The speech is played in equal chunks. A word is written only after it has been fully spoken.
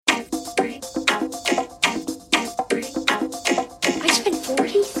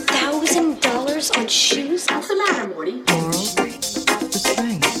shoes? What's the matter, Morty? Moral restraint.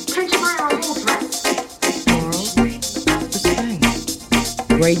 Can't you buy our whole dress? Moral restraint.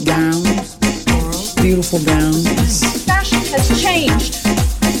 Great gowns, beautiful gowns. Fashion has changed.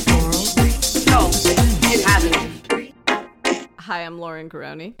 Moral No, it hasn't. Hi, I'm Lauren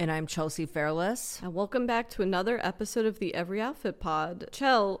Garoni. And I'm Chelsea Fairless. And welcome back to another episode of the Every Outfit Pod.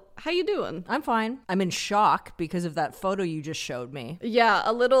 Chel, how you doing? I'm fine. I'm in shock because of that photo you just showed me. Yeah,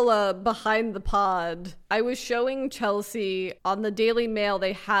 a little behind the pod. I was showing Chelsea on the Daily Mail,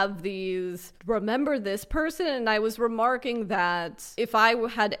 they have these, remember this person? And I was remarking that if I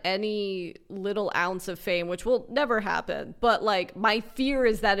had any little ounce of fame, which will never happen, but like my fear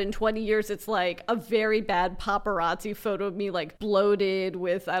is that in 20 years, it's like a very bad paparazzi photo of me like bloated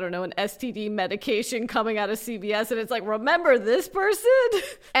with, I don't know, an STD medication coming out of CVS. And it's like, remember this person?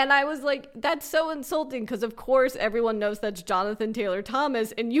 And I was like, that's so insulting because of course everyone knows that's Jonathan Taylor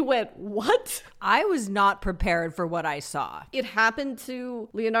Thomas. And you went, what? I was not prepared for what I saw. It happened to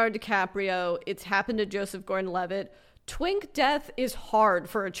Leonardo DiCaprio. It's happened to Joseph Gordon-Levitt. Twink death is hard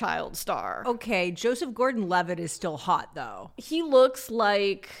for a child star. Okay, Joseph Gordon-Levitt is still hot though. He looks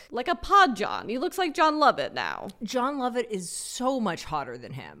like a pod John. He looks like John Lovett now. John Lovett is so much hotter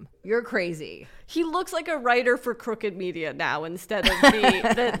than him. You're crazy. He looks like a writer for Crooked Media now instead of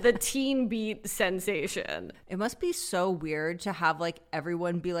the teen beat sensation. It must be so weird to have like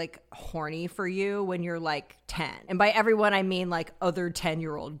everyone be like horny for you when you're like 10. And by everyone, I mean like other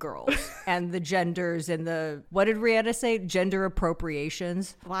 10-year-old girls and the genders and the, what did Rihanna say? Gender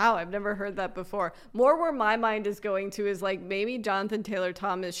appropriations. Wow, I've never heard that before. More where my mind is going to is like maybe Jonathan Taylor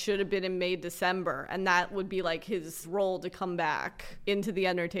Thomas should have been in May, December, and that would be like his role to come back into the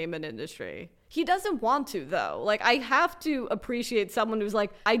entertainment industry. He doesn't want to, though. Like, I have to appreciate someone who's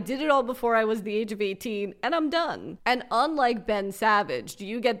like, I did it all before I was the age of 18, and I'm done. And unlike Ben Savage, do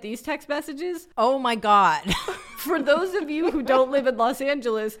you get these text messages? Oh my God. For those of you who don't live in Los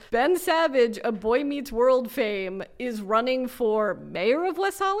Angeles, Ben Savage, a Boy Meets World fame, is running for mayor of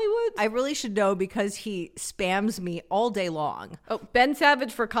West Hollywood? I really should know because he spams me all day long. Oh, Ben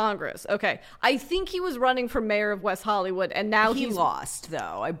Savage for Congress. Okay. I think he was running for mayor of West Hollywood, and now he lost,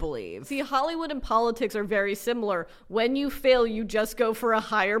 though, I believe. See, Hollywood and politics are very similar. When you fail, you just go for a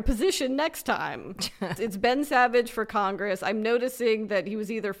higher position next time. It's Ben Savage for Congress. I'm noticing that he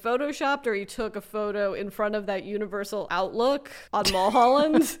was either photoshopped or he took a photo in front of that Universal Outlook on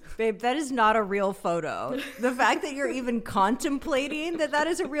Mulholland. Babe, that is not a real photo. The fact that you're even contemplating that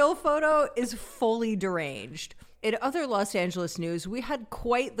is a real photo is fully deranged. In other Los Angeles news, we had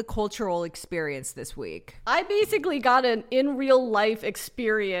quite the cultural experience this week. I basically got an in real life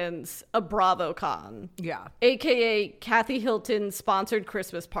experience of BravoCon. Yeah. AKA Kathy Hilton's sponsored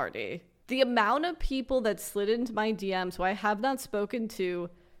Christmas party. The amount of people that slid into my DMs who I have not spoken to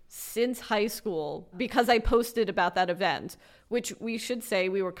since high school because I posted about that event, which we should say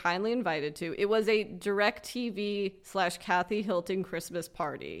we were kindly invited to. It was a DirecTV/Kathy Hilton Christmas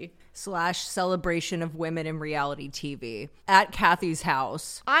party. / celebration of women in reality TV at Kathy's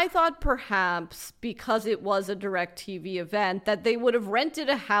house. I thought perhaps because it was a DirecTV event that they would have rented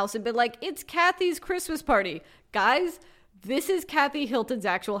a house and been like, it's Kathy's Christmas party. Guys, this is Kathy Hilton's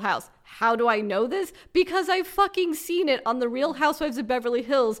actual house. How do I know this? Because I've fucking seen it on The Real Housewives of Beverly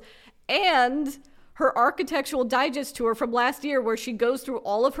Hills and her Architectural Digest tour from last year where she goes through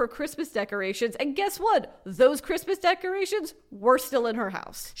all of her Christmas decorations. And guess what? Those Christmas decorations were still in her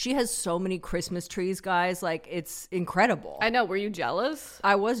house. She has so many Christmas trees, guys. Like, it's incredible. I know. Were you jealous?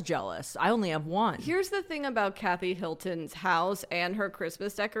 I was jealous. I only have one. Here's the thing about Kathy Hilton's house and her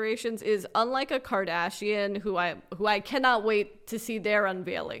Christmas decorations is unlike a Kardashian who I cannot wait to see their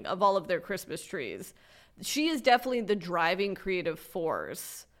unveiling of all of their Christmas trees. She is definitely the driving creative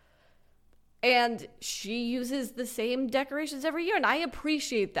force. And she uses the same decorations every year. And I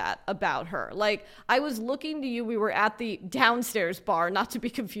appreciate that about her. Like, I was looking to you. We were at the downstairs bar, not to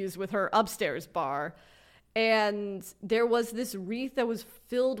be confused with her upstairs bar. And there was this wreath that was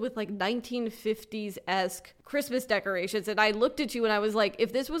filled with like 1950s-esque Christmas decorations. And I looked at you and I was like,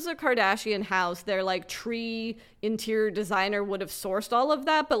 if this was a Kardashian house, their like tree interior designer would have sourced all of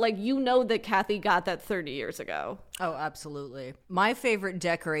that. But like, you know that Kathy got that 30 years ago. Oh, absolutely. My favorite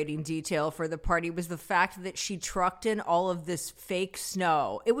decorating detail for the party was the fact that she trucked in all of this fake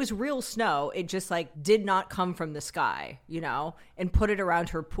snow. It was real snow. It just like did not come from the sky, you know, and put it around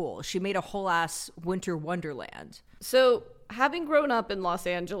her pool. She made a whole ass winter wonderland. So having grown up in Los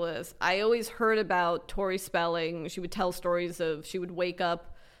Angeles, I always heard about Tori Spelling. She would tell stories of she would wake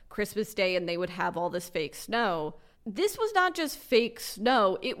up Christmas Day and they would have all this fake snow. This was not just fake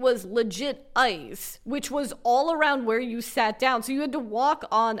snow, it was legit ice, which was all around where you sat down. So you had to walk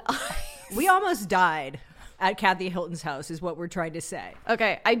on ice. We almost died at Kathy Hilton's house is what we're trying to say.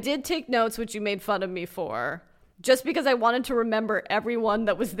 Okay, I did take notes, which you made fun of me for, just because I wanted to remember everyone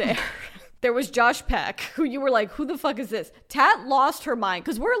that was there. There was Josh Peck, who you were like, who the fuck is this? Tat lost her mind,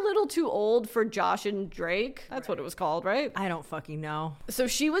 because we're a little too old for Josh and Drake. That's what it was called, right? I don't fucking know. So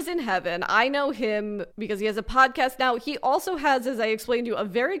she was in heaven. I know him because he has a podcast now. He also has, as I explained to you, a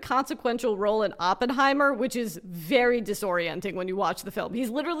very consequential role in Oppenheimer, which is very disorienting when you watch the film. He's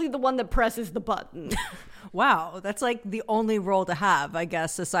literally the one that presses the button. Wow, that's like the only role to have, I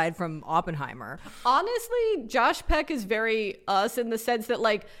guess, aside from Oppenheimer. Honestly, Josh Peck is very us in the sense that,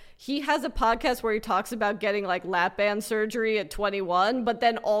 like, he has a podcast where he talks about getting like lap band surgery at 21, but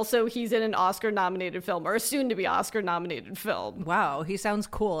then also he's in an Oscar nominated film, or a soon to be Oscar nominated film. Wow, he sounds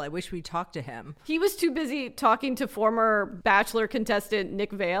cool. I wish we talked to him. He was too busy talking to former Bachelor contestant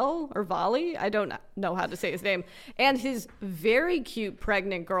Nick Vale, or Volley, I don't know how to say his name, and his very cute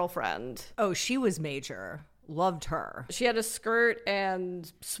pregnant girlfriend. Oh, she was major. Loved her. She had a skirt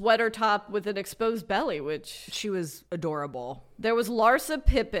and sweater top with an exposed belly, which... She was adorable. There was Larsa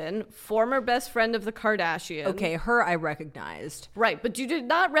Pippen, former best friend of the Kardashians. Okay, her I recognized. Right, but you did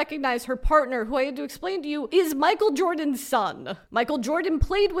not recognize her partner, who I had to explain to you, is Michael Jordan's son. Michael Jordan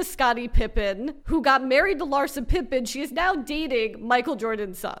played with Scottie Pippen, who got married to Larsa Pippen. She is now dating Michael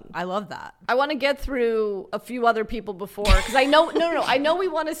Jordan's son. I love that. I want to get through a few other people before, because I know, I know we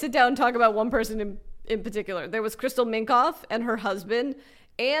want to sit down and talk about one person in particular. There was Crystal Minkoff and her husband,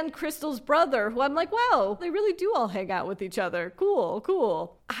 and Crystal's brother, who I'm like, wow, they really do all hang out with each other.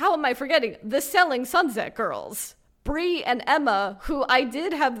 Cool. How am I forgetting? The Selling Sunset girls. Bree and Emma, who I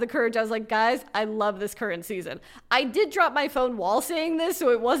did have the courage. I was like, guys, I love this current season. I did drop my phone while saying this, so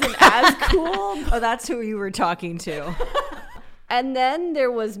it wasn't as cool. Oh, that's who you were talking to. And then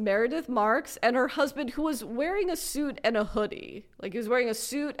there was Meredith Marks and her husband, who was wearing a suit and a hoodie. Like, he was wearing a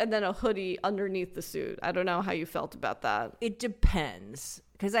suit and then a hoodie underneath the suit. I don't know how you felt about that. It depends.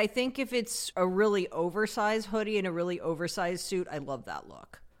 Because I think if it's a really oversized hoodie and a really oversized suit, I love that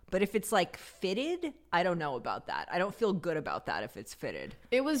look. But if it's like fitted, I don't know about that. I don't feel good about that if it's fitted.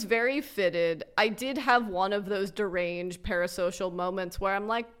 It was very fitted. I did have one of those deranged parasocial moments where I'm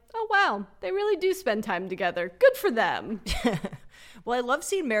like, oh, wow, they really do spend time together. Good for them. Well, I love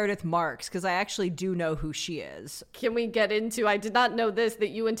seeing Meredith Marks because I actually do know who she is. Can we get into, I did not know this, that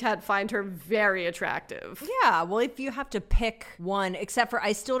you and Ted find her very attractive. Yeah, well, if you have to pick one, except for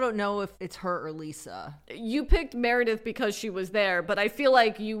I still don't know if it's her or Lisa. You picked Meredith because she was there, but I feel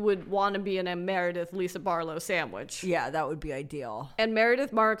like you would want to be in a Meredith-Lisa Barlow sandwich. Yeah, that would be ideal. And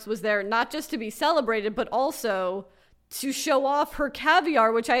Meredith Marks was there not just to be celebrated, but also to show off her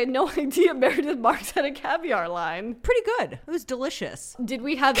caviar, which I had no idea Meredith Marks had a caviar line. Pretty good. It was delicious. Did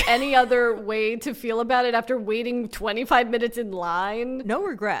we have any other way to feel about it after waiting 25 minutes in line? No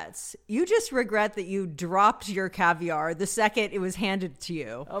regrets. You just regret that you dropped your caviar the second it was handed to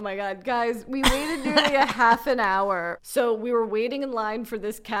you. Oh my God, guys, we waited nearly a half an hour. So we were waiting in line for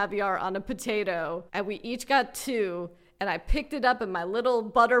this caviar on a potato, and we each got two. And I picked it up and my little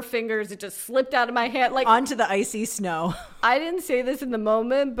butter fingers, it just slipped out of my hand. Like onto the icy snow. I didn't say this in the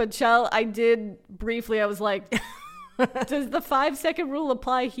moment, but Chell, I did briefly. I was like, does the 5-second rule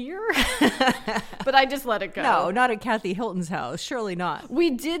apply here? But I just let it go. No, not at Kathy Hilton's house. Surely not. We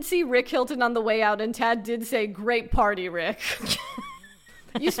did see Rick Hilton on the way out, and Tad did say, great party, Rick.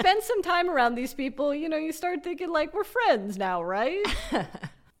 You spend some time around these people, you know, you start thinking like, we're friends now, right?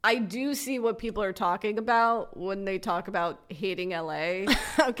 I do see what people are talking about when they talk about hating LA.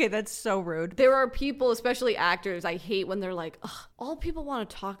 Okay, that's so rude. There are people, especially actors, I hate when they're like, all people want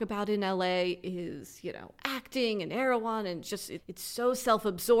to talk about in LA is, you know, acting and Erewhon, and just it's so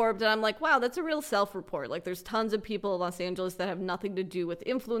self-absorbed. And I'm like, wow, that's a real self-report. Like, there's tons of people in Los Angeles that have nothing to do with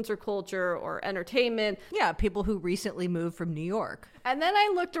influencer culture or entertainment. Yeah, people who recently moved from New York. And then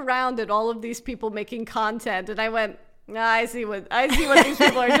I looked around at all of these people making content, and I went, I see what these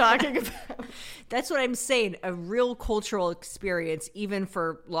people are talking about. That's what I'm saying. A real cultural experience, even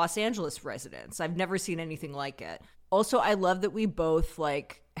for Los Angeles residents. I've never seen anything like it. Also, I love that we both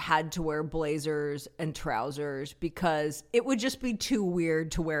had to wear blazers and trousers because it would just be too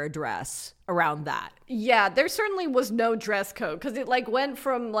weird to wear a dress around that. Yeah, there certainly was no dress code because it went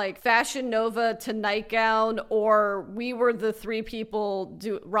from Fashion Nova to nightgown, or we were the three people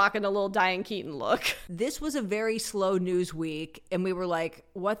rocking a little Diane Keaton look. This was a very slow news week, and we were like,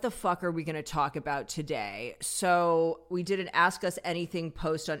 what the fuck are we going to talk about today? So we did an Ask Us Anything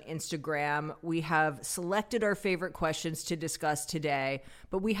post on Instagram. We have selected our favorite questions to discuss today,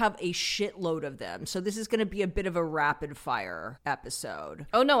 but we have a shitload of them. So this is going to be a bit of a rapid fire episode.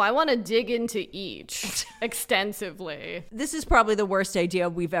 Oh no, I want to dig into each extensively. This is probably the worst idea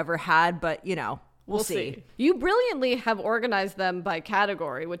we've ever had, but you know, we'll see. You brilliantly have organized them by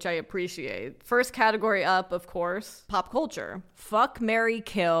category, which I appreciate. First category up, of course, pop culture. Fuck, marry,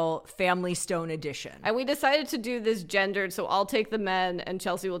 kill, Family Stone edition. And we decided to do this gendered, so I'll take the men and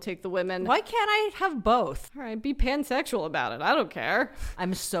Chelsea will take the women. Why can't I have both? All right, be pansexual about it. I don't care.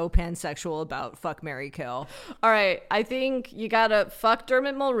 I'm so pansexual about fuck, marry, kill. All right, I think you gotta fuck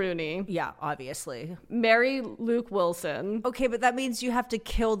Dermot Mulroney. Yeah, obviously. Marry Luke Wilson. Okay, but that means you have to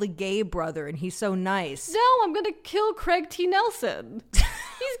kill the gay brother, and he's so nice. No, I'm gonna kill Craig T. Nelson.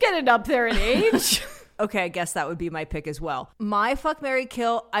 He's getting up there in age. Okay, I guess that would be my pick as well. My fuck, marry,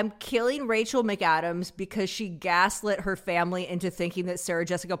 kill, I'm killing Rachel McAdams because she gaslit her family into thinking that Sarah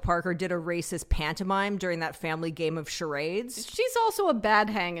Jessica Parker did a racist pantomime during that family game of charades. She's also a bad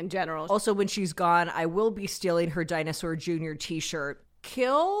hang in general. Also, when she's gone, I will be stealing her Dinosaur Jr. t-shirt.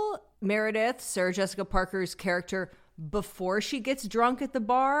 Kill Meredith, Sarah Jessica Parker's character, before she gets drunk at the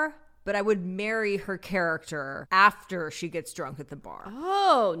bar. But I would marry her character after she gets drunk at the bar.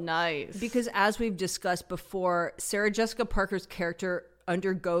 Oh, nice. Because as we've discussed before, Sarah Jessica Parker's character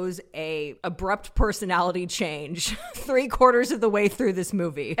undergoes a abrupt personality change 3/4 of the way through this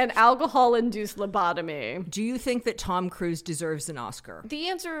movie. An alcohol-induced lobotomy. Do you think that Tom Cruise deserves an Oscar? The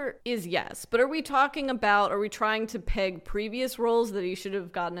answer is yes. But are we trying to peg previous roles that he should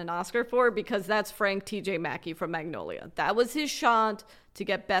have gotten an Oscar for? Because that's Frank T.J. Mackey from Magnolia. That was his shot to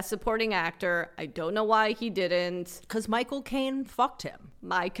get Best Supporting Actor. I don't know why he didn't. Because Michael Caine fucked him.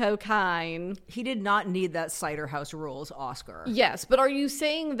 Michael Caine. He did not need that Cider House Rules Oscar. Yes, but are you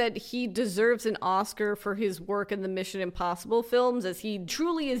saying that he deserves an Oscar for his work in the Mission Impossible films, as he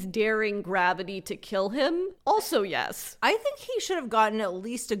truly is daring gravity to kill him? Also, yes. I think he should have gotten at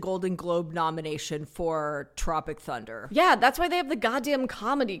least a Golden Globe nomination for Tropic Thunder. Yeah, that's why they have the goddamn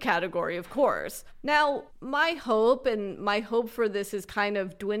comedy category, of course. Now, my hope for this is kind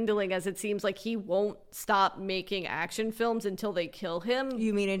of dwindling, as it seems like he won't stop making action films until they kill him.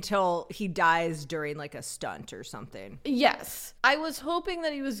 You mean until he dies during like a stunt or something? Yes. I was hoping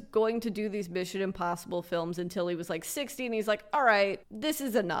that he was going to do these Mission Impossible films until he was like 60 and he's like, all right, this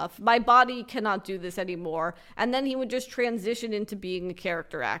is enough. My body cannot do this anymore. And then he would just transition into being a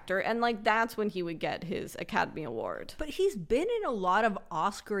character actor. And like, that's when he would get his Academy Award. But he's been in a lot of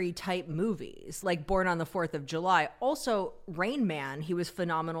Oscar-y type movies, like Born on the 4th of July. Also, Rain Man, he was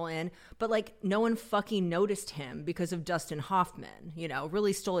phenomenal in, but like no one fucking noticed him because of Dustin Hoffman, you know,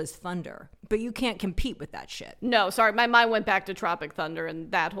 really stole his thunder. But you can't compete with that shit. No, sorry, my mind went back to Tropic Thunder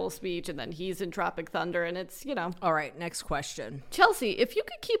and that whole speech, and then he's in Tropic Thunder, and it's, you know. All right, next question. Chelsea, if you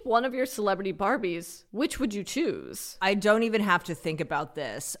could keep one of your celebrity Barbies, which would you choose? I don't even have to think about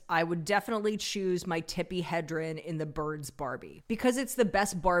this. I would definitely choose my Tippi Hedren in the Birds Barbie, because it's the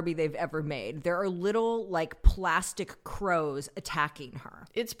best Barbie they've ever made. There are little like plastic crows attacking her.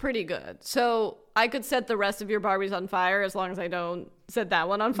 It's pretty good. So I could set the rest of your Barbies on fire as long as I don't set that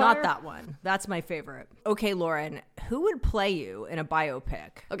one on fire. Not that one. That's my favorite. Okay, Lauren, who would play you in a biopic?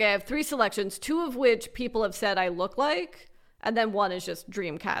 Okay, I have 3 selections, 2 of which people have said I look like, and then 1 is just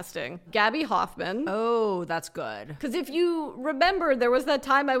dream casting. Gabby Hoffman. Oh, that's good. Because if you remember, there was that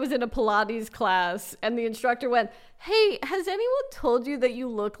time I was in a Pilates class and the instructor went, hey, has anyone told you that you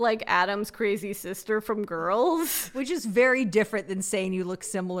look like Adam's crazy sister from Girls? Which is very different than saying you look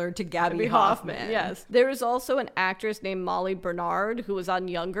similar to Gabby Hoffman. Yes. There is also an actress named Molly Bernard who was on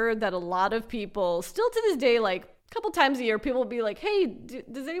Younger that a lot of people, still to this day, like, couple times a year, people will be like, hey,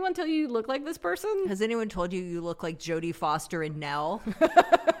 does anyone tell you look like this person? Has anyone told you look like Jodie Foster and Nell?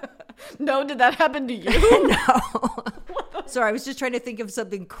 No, did that happen to you? No. Sorry, I was just trying to think of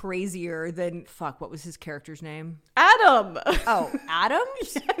something crazier than, what was his character's name? Adam. Oh,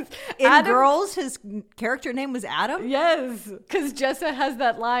 Adams? Yes. In Adam, Girls, his character name was Adam? Yes, because Jessa has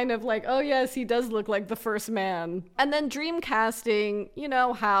that line of like, oh yes, he does look like the first man. And then dream casting, you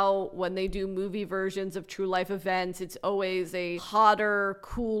know how when they do movie versions of true life events, it's always a hotter,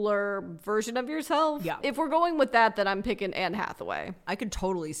 cooler version of yourself? Yeah. If we're going with that, then I'm picking Anne Hathaway. I could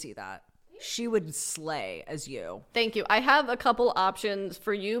totally see that. She would slay as you. Thank you. I have a couple options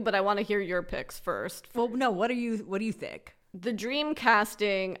for you, but I want to hear your picks first. Well, no, what do you think? The dream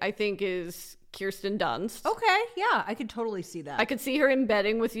casting, I think, is Kirsten Dunst. Okay, yeah, I could totally see that. I could see her in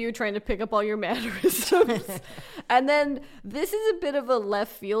bedding with you, trying to pick up all your mannerisms. And then this is a bit of a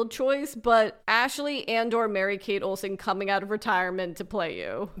left field choice, but Ashley and/or Mary-Kate Olsen coming out of retirement to play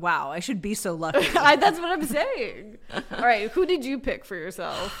you. Wow, I should be so lucky. That's what I'm saying. All right, who did you pick for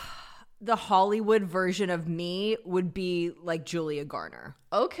yourself? the Hollywood version of me would be like Julia Garner.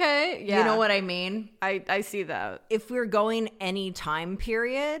 Okay, yeah. You know what I mean? I see that. If we're going any time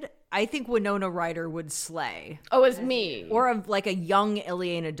period, I think Winona Ryder would slay. Oh, as me. Or like a young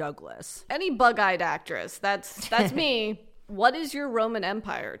Ileana Douglas. Any bug-eyed actress. That's me. What is your Roman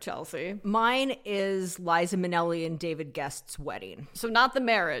Empire, Chelsea? Mine is Liza Minnelli and David Guest's wedding. So not the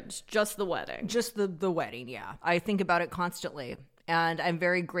marriage, just the wedding. Just the wedding, yeah. I think about it constantly. And I'm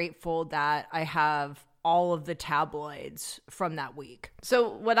very grateful that I have all of the tabloids from that week.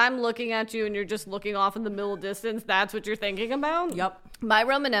 So when I'm looking at you and you're just looking off in the middle distance, that's what you're thinking about? Yep. My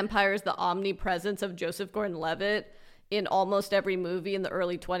Roman Empire is the omnipresence of Joseph Gordon-Levitt in almost every movie in the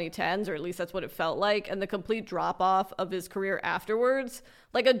early 2010s, or at least that's what it felt like, and the complete drop-off of his career afterwards.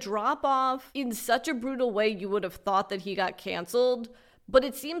 Like a drop-off in such a brutal way you would have thought that he got canceled, but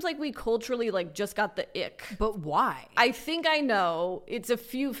it seems like we culturally just got the ick. But why? I think I know. It's a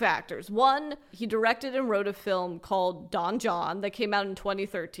few factors. One, he directed and wrote a film called Don John that came out in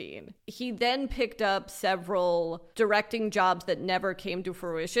 2013. He then picked up several directing jobs that never came to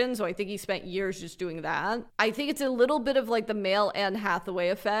fruition, so I think he spent years just doing that. I think it's a little bit of like the male Anne Hathaway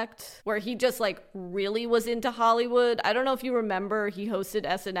effect, where he just really was into Hollywood. I don't know if you remember, he hosted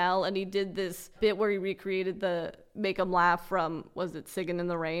SNL and he did this bit where he recreated the Make 'em Laugh from, was it Singin' in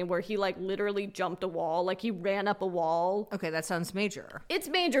the Rain, where he literally jumped a wall, he ran up a wall. Okay, that sounds major. It's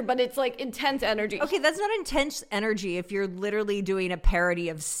major, but it's intense energy. Okay, that's not intense energy if you're literally doing a parody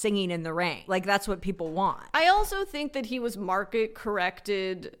of Singing in the Rain. That's what people want. I also think that he was market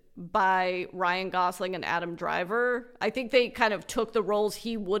corrected by Ryan Gosling and Adam Driver. I think they kind of took the roles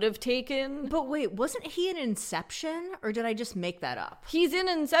he would have taken. But wait, wasn't he in Inception, or did I just make that up? He's in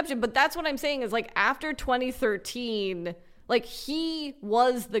Inception, but that's what I'm saying is after 2013, he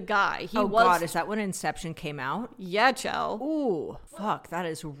was the guy. God, is that when Inception came out? Yeah, Chell. Ooh, fuck, that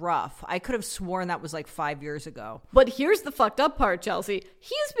is rough. I could have sworn that was 5 years ago. But here's the fucked up part, Chelsea.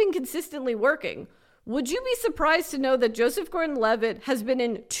 He's been consistently working. Would you be surprised to know that Joseph Gordon-Levitt has been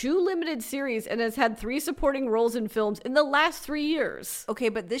in 2 limited series and has had 3 supporting roles in films in the last 3 years? Okay,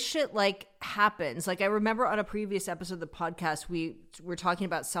 but this shit happens. I remember on a previous episode of the podcast, we were talking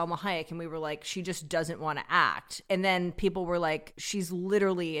about Salma Hayek and we were like, she just doesn't want to act. And then people were like, she's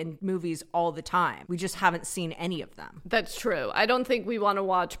literally in movies all the time. We just haven't seen any of them. That's true. I don't think we want to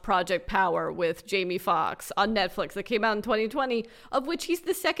watch Project Power with Jamie Foxx on Netflix that came out in 2020, of which he's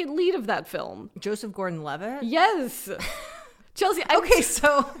the second lead of that film. Joseph Gordon-Levitt? Yes. Chelsea, okay,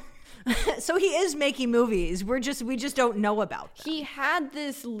 so he is making movies. We just don't know about them. He had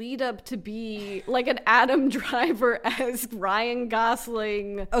this lead up to be an Adam Driver-esque Ryan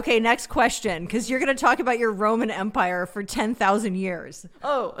Gosling. Okay, next question, because you're going to talk about your Roman Empire for 10,000 years.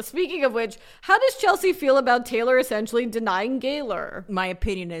 Oh, speaking of which, how does Chelsea feel about Taylor essentially denying Gaylor? My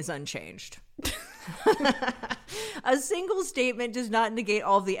opinion is unchanged. A single statement does not negate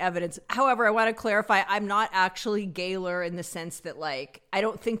all of the evidence. However, I want to clarify, I'm not actually Gaylor in the sense that I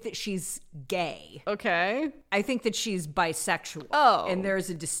don't think that she's gay. Okay. I think that she's bisexual. Oh. And there's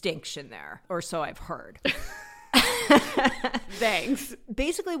a distinction there, or so I've heard. Thanks.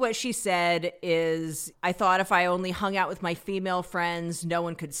 Basically what she said is, I thought if I only hung out with my female friends, no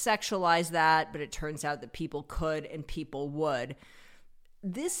one could sexualize that, but it turns out that people could and people would.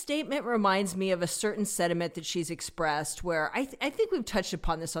 This statement reminds me of a certain sentiment that she's expressed where I think we've touched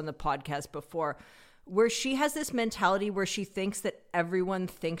upon this on the podcast before, where she has this mentality where she thinks that everyone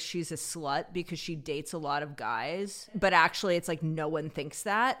thinks she's a slut because she dates a lot of guys, but actually it's no one thinks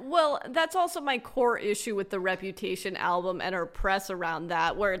that. Well, that's also my core issue with the Reputation album and her press around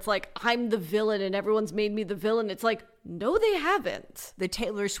that, where it's I'm the villain and everyone's made me the villain. It's no, they haven't. The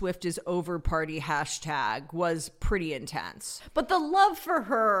Taylor Swift is over party hashtag was pretty intense. But the love for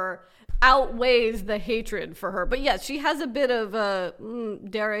her outweighs the hatred for her. But yes, she has a bit of a,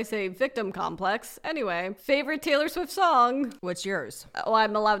 dare I say, victim complex. Anyway, favorite Taylor Swift song? What's yours? Oh,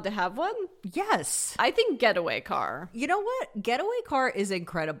 I'm allowed to have one? Yes. I think Getaway Car. You know what? Getaway Car is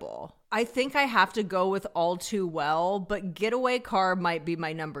incredible. I think I have to go with All Too Well, but Getaway Car might be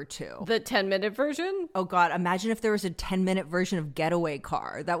my number 2. The 10-minute version? Oh God, imagine if there was a 10-minute version of Getaway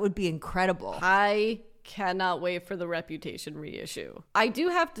Car. That would be incredible. I cannot wait for the Reputation reissue. I do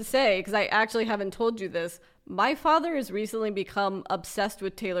have to say, because I actually haven't told you this, my father has recently become obsessed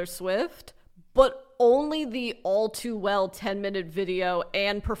with Taylor Swift, but only the All Too Well 10-minute video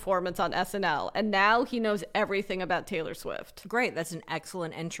and performance on SNL. And now he knows everything about Taylor Swift. Great. That's an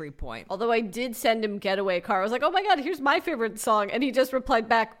excellent entry point. Although I did send him Getaway Car. I was like, oh my God, here's my favorite song. And he just replied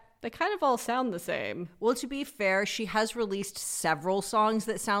back, They kind of all sound the same. Well, to be fair, she has released several songs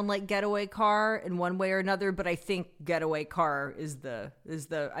that sound like Getaway Car in one way or another, but I think Getaway Car is the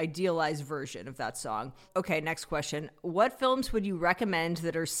idealized version of that song. Okay, next question. What films would you recommend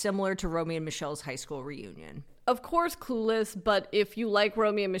that are similar to Romeo and Michelle's high school reunion? Of course, Clueless, but if you like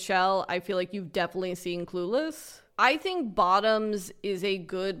Romeo and Michelle, I feel like you've definitely seen Clueless. I think Bottoms is a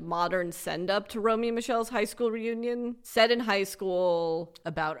good modern send-up to Romeo and Michelle's high school reunion, set in high school.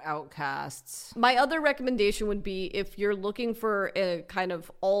 About outcasts. My other recommendation would be, if you're looking for a kind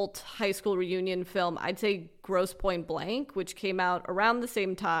of alt high school reunion film, I'd say Grosse Pointe Blank, which came out around the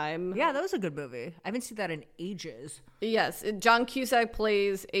same time. Yeah, that was a good movie. I haven't seen that in ages. Yes, John Cusack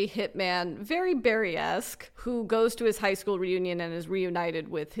plays a hitman, very Barry-esque, who goes to his high school reunion and is reunited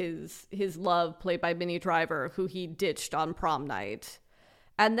with his love, played by Minnie Driver, who he ditched on prom night.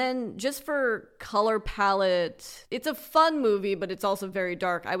 And then just for color palette, it's a fun movie, but it's also very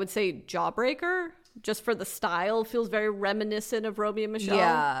dark. I would say Jawbreaker, just for the style, feels very reminiscent of Romeo and Michelle.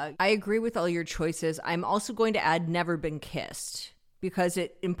 Yeah, I agree with all your choices. I'm also going to add Never Been Kissed, because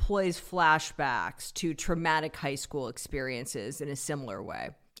it employs flashbacks to traumatic high school experiences in a similar way.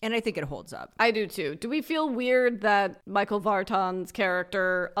 And I think it holds up. I do too. Do we feel weird that Michael Vartan's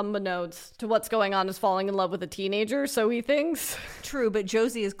character, unbeknownst to what's going on, is falling in love with a teenager, so he thinks? True, but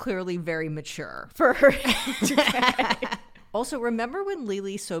Josie is clearly very mature. For her age. Okay. Also, remember when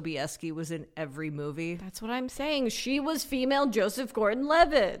Lily Sobieski was in every movie? That's what I'm saying. She was female Joseph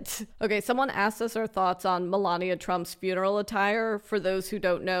Gordon-Levitt. Okay, someone asked us our thoughts on Melania Trump's funeral attire. For those who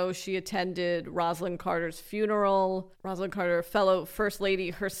don't know, she attended Rosalind Carter's funeral. Rosalind Carter, fellow First Lady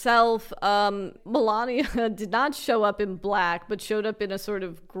herself. Melania did not show up in black, but showed up in a sort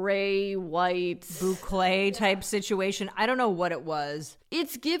of gray, white... boucle type situation. I don't know what it was.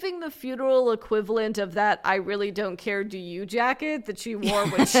 It's giving the funeral equivalent of that I really don't care, do you jacket that she wore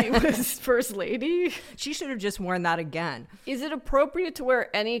when she was First Lady. She should have just worn that again. Is it appropriate to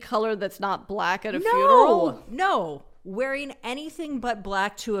wear any color that's not black at a funeral? No. Wearing anything but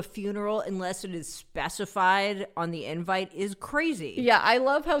black to a funeral, unless it is specified on the invite, is crazy. Yeah, I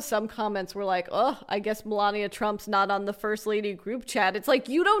love how some comments were like, oh, I guess Melania Trump's not on the First Lady group chat. It's like,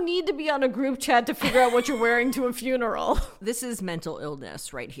 you don't need to be on a group chat to figure out what you're wearing to a funeral. This is mental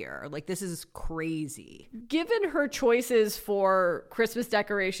illness right here. Like, this is crazy. Given her choices for Christmas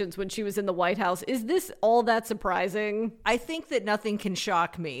decorations when she was in the White House, is this all that surprising? I think that nothing can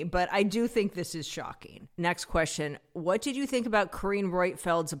shock me, but I do think this is shocking. Next question. What did you think about Corinne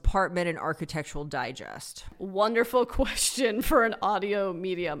Roitfeld's apartment in Architectural Digest? Wonderful question for an audio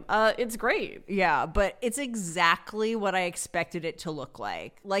medium. It's great. Yeah, but it's exactly what I expected it to look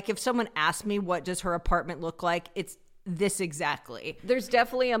like. Like, if someone asked me what does her apartment look like, it's this exactly. There's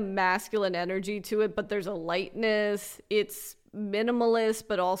definitely a masculine energy to it, but there's a lightness. It's minimalist,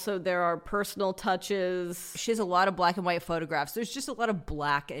 but also there are personal touches. She has a lot of black and white photographs. There's just a lot of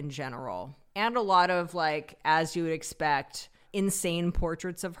black in general. And a lot of, like, as you would expect, insane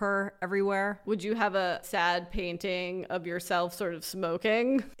portraits of her everywhere. Would you have a sad painting of yourself sort of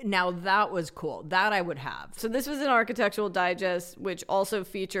smoking? Now, that was cool. That I would have. So this was an Architectural Digest, which also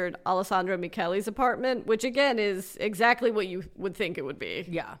featured Alessandro Michele's apartment, which, again, is exactly what you would think it would be.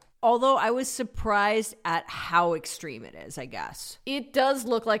 Yeah. Although I was surprised at how extreme it is, I guess. It does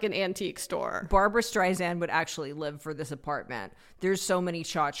look like an antique store. Barbara Streisand would actually live for this apartment. There's so many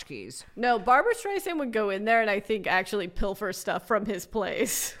tchotchkes. No, Barbara Streisand would go in there and I think actually pilfer stuff from his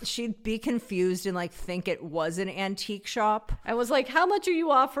place. She'd be confused and like think it was an antique shop. I was like, how much are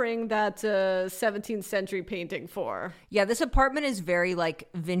you offering that 17th century painting for? Yeah, this apartment is very like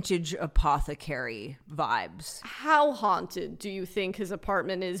vintage apothecary vibes. How haunted do you think his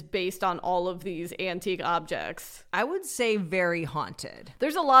apartment is based on all of these antique objects? I would say very haunted.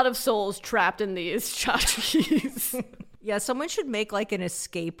 There's a lot of souls trapped in these tchotchkes. Yeah, someone should make like an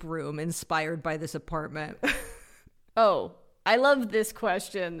escape room inspired by this apartment. Oh, I love this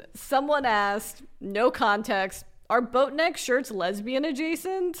question. Someone asked, no context, are boat neck shirts lesbian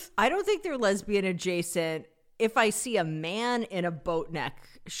adjacent? I don't think they're lesbian adjacent. If I see a man in a boat neck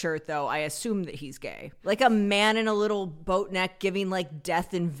shirt, though, I assume that he's gay. Like a man in a little boat neck giving like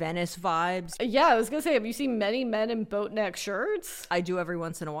Death in Venice vibes. Yeah, I was gonna say, have you seen many men in boat neck shirts? I do every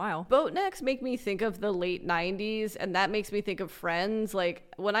once in a while. Boat necks make me think of the late 90s, and that makes me think of Friends.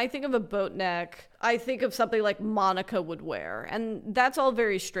 Like, when I think of a boat neck, I think of something like Monica would wear, and that's all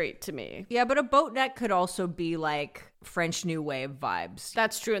very straight to me. Yeah, but a boat neck could also be like French New Wave vibes.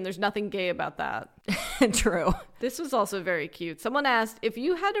 That's true, and there's nothing gay about that. True. This was also very cute. Someone asked, if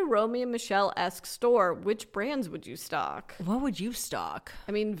you had a Romeo and Michelle-esque store, which brands would you stock? What would you stock?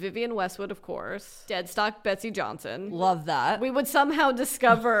 I mean, Vivienne Westwood, of course. Dead stock Betsy Johnson. Love that. We would somehow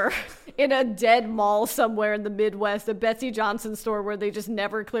discover in a dead mall somewhere in the Midwest a Betsy Johnson store where they just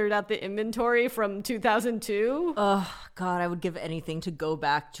never cleared out the inventory from 2002. Oh, God, I would give anything to go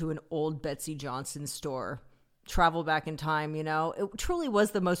back to an old Betsy Johnson store. Travel back in time, you know? It truly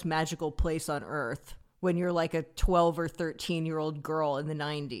was the most magical place on earth when you're like a 12 or 13-year-old girl in the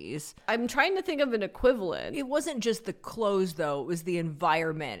 90s. I'm trying to think of an equivalent. It wasn't just the clothes, though. It was the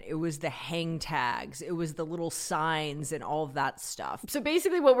environment. It was the hang tags. It was the little signs and all of that stuff. So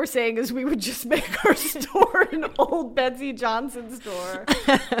basically what we're saying is we would just make our store an old Betsy Johnson store.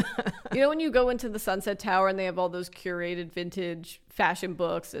 You know, when you go into the Sunset Tower and they have all those curated vintage fashion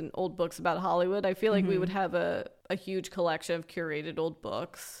books and old books about Hollywood, I feel like we would have a huge collection of curated old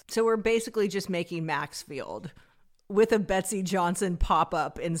books. So we're basically just making Maxfield with a Betsy Johnson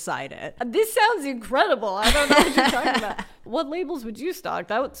pop-up inside it. This sounds incredible. I don't know what you're talking about. What labels would you stock?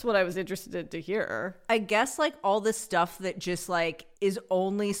 That's what I was interested to hear. I guess like all the stuff that just like is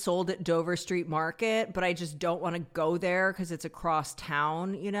only sold at Dover Street Market, but I just don't want to go there because it's across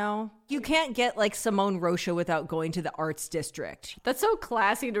town, you know? You can't get like Simone Rocha without going to the Arts District. That's so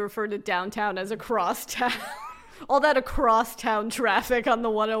classy to refer to downtown as across town. All that across town traffic on the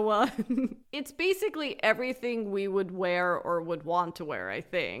 101. It's basically everything we would wear or would want to wear, I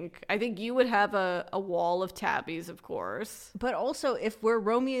think. I think you would have a wall of tabbies, of course. But also, if we're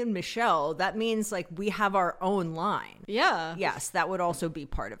Romeo and Michelle, that means like we have our own line. Yeah. Yes, that would also be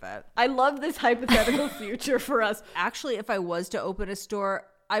part of it. I love this hypothetical future for us. Actually, if I was to open a store,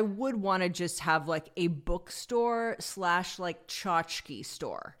 I would want to just have like a bookstore / like tchotchke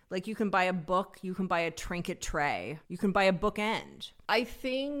store. Like you can buy a book, you can buy a trinket tray, you can buy a bookend. I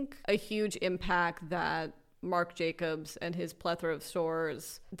think a huge impact that Marc Jacobs and his plethora of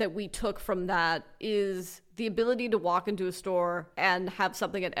stores that we took from that is the ability to walk into a store and have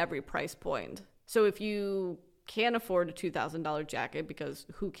something at every price point. So if you can't afford a $2,000 jacket, because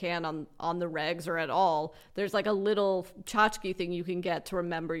who can on the regs or at all, there's like a little tchotchke thing you can get to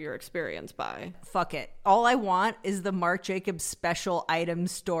remember your experience by. Fuck it. All I want is the Marc Jacobs special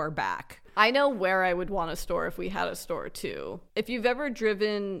items store back. I know where I would want a store if we had a store too. If you've ever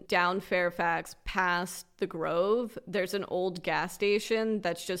driven down Fairfax past the Grove, there's an old gas station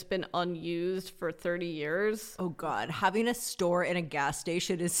that's just been unused for 30 years. Oh God, having a store in a gas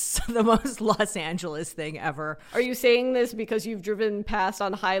station is the most Los Angeles thing ever. Are you saying this because you've driven past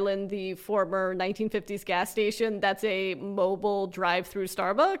on Highland, the former 1950s gas station that's a mobile drive-through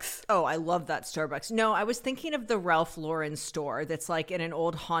Starbucks? Oh, I love that Starbucks. No, I was thinking of the Ralph Lauren store that's like in an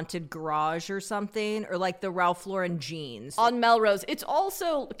old haunted garage or something, or like the Ralph Lauren jeans on Melrose. It's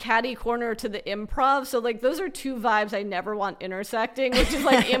also catty corner to the Improv, so like those are two vibes I never want intersecting, which is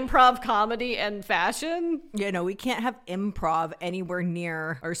like improv comedy and fashion. You know, we can't have improv anywhere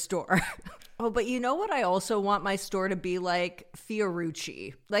near our store. Oh, but you know what I also want my store to be like?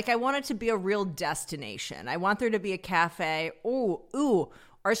 Fiorucci. Like I want it to be a real destination. I want there to be a cafe. Ooh.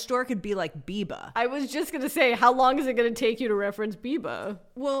 Our store could be like Biba. I was just going to say, how long is it going to take you to reference Biba?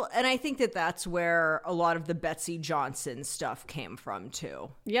 Well, and I think that that's where a lot of the Betsy Johnson stuff came from,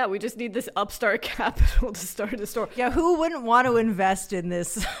 too. Yeah, we just need this upstart capital to start a store. Yeah, who wouldn't want to invest in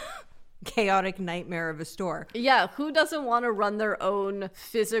this chaotic nightmare of a store? Yeah, who doesn't want to run their own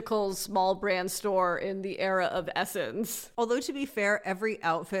physical small brand store in the era of Essence? Although, to be fair, every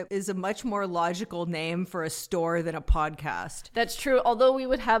outfit is a much more logical name for a store than a podcast. That's true. Although we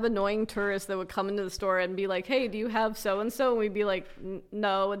would have annoying tourists that would come into the store and be like, hey, do you have so-and-so? And we'd be like,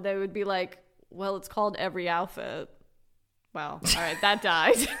 no. And they would be like, well, it's called Every Outfit. Wow. All right, that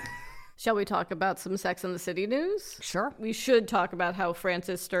died. Shall we talk about some Sex and the City news? Sure. We should talk about how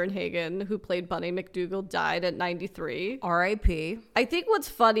Frances Sternhagen, who played Bunny McDougal, died at 93. R.I.P. I think what's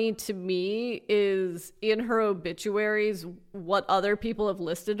funny to me is in her obituaries, what other people have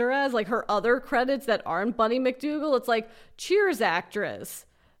listed her as. Like her other credits that aren't Bunny McDougal, it's like Cheers actress,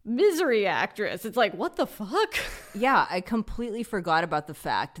 Misery actress. It's like, what the fuck? Yeah, I completely forgot about the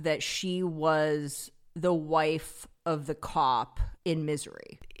fact that she was the wife of the cop in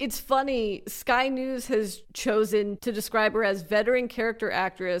Misery. It's funny, Sky News has chosen to describe her as veteran character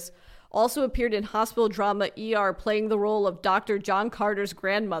actress, also appeared in hospital drama ER playing the role of Dr. John Carter's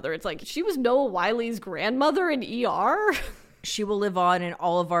grandmother. It's like, she was Noah Wiley's grandmother in ER? She will live on in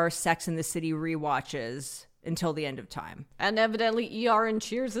all of our Sex and the City rewatches until the end of time. And evidently ER and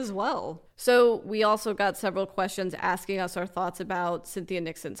Cheers as well. So we also got several questions asking us our thoughts about Cynthia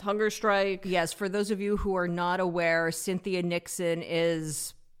Nixon's hunger strike. Yes, for those of you who are not aware, Cynthia Nixon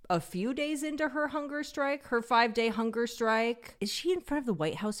is a few days into her hunger strike, her 5-day hunger strike. Is she in front of the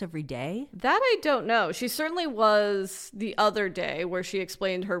White House every day? That I don't know. She certainly was the other day where she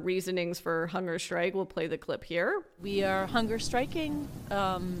explained her reasonings for hunger strike. We'll play the clip here. We are hunger striking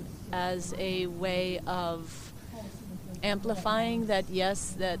as a way of amplifying that, yes,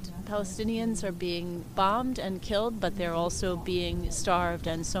 that Palestinians are being bombed and killed, but they're also being starved,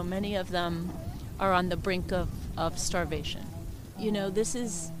 and so many of them are on the brink of starvation. You know, this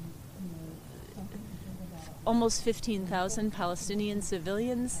is almost 15,000 Palestinian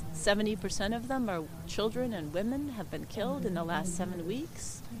civilians. 70% of them are children and women, have been killed in the last 7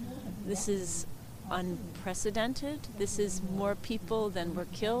 weeks. This is unprecedented. This is more people than were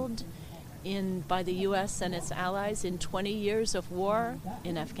killed by the U.S. and its allies in 20 years of war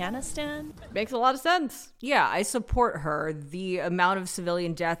in Afghanistan. Makes a lot of sense. Yeah, I support her. The amount of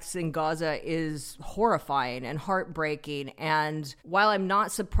civilian deaths in Gaza is horrifying and heartbreaking. And while I'm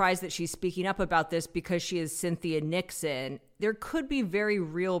not surprised that she's speaking up about this because she is Cynthia Nixon, there could be very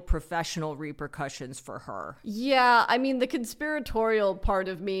real professional repercussions for her. Yeah, I mean, the conspiratorial part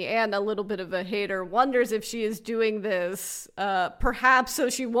of me and a little bit of a hater wonders if she is doing this perhaps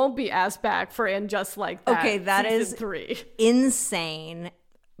so she won't be asked back for And Just Like That. Okay, that season is 3. Insane.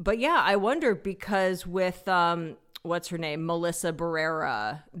 But yeah, I wonder because with what's her name, Melissa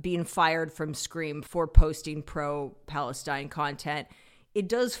Barrera being fired from Scream for posting pro-Palestine content, it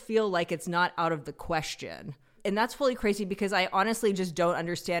does feel like it's not out of the question. And that's fully crazy because I honestly just don't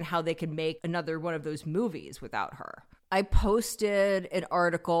understand how they could make another one of those movies without her. I posted an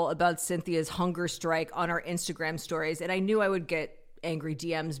article about Cynthia's hunger strike on our Instagram stories, and I knew I would get angry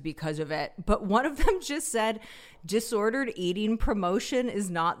DMs because of it. But one of them just said, disordered eating promotion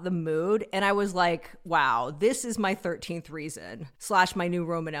is not the mood. And I was like, wow, this is my 13th reason / my new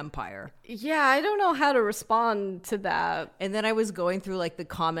Roman Empire. Yeah, I don't know how to respond to that. And then I was going through like the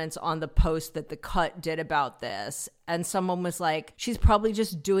comments on the post that The Cut did about this. And someone was like, she's probably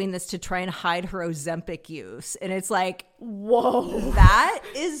just doing this to try and hide her Ozempic use. And it's like, whoa, that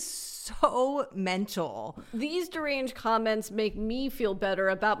is so mental. These deranged comments make me feel better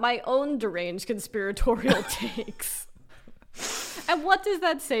about my own deranged conspiratorial takes. And what does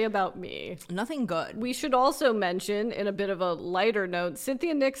that say about me? Nothing good. We should also mention, in a bit of a lighter note,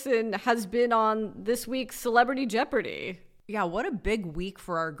 Cynthia Nixon has been on this week's Celebrity Jeopardy. Yeah, what a big week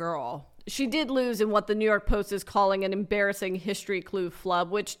for our girl. She did lose in what the New York Post is calling an embarrassing history clue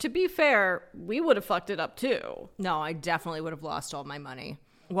flub, which, to be fair, we would have fucked it up too. No, I definitely would have lost all my money.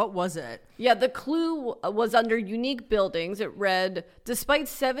 What was it? Yeah, the clue was under unique buildings. It read, despite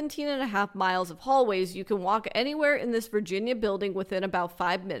 17 and a half miles of hallways, you can walk anywhere in this Virginia building within about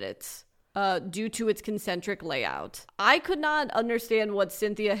 5 minutes. Due to its concentric layout. I could not understand what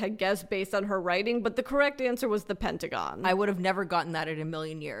Cynthia had guessed based on her writing, but the correct answer was the Pentagon. I would have never gotten that in a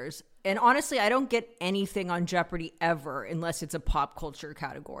million years. And honestly, I don't get anything on Jeopardy ever unless it's a pop culture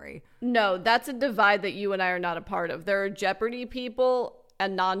category. No, that's a divide that you and I are not a part of. There are Jeopardy people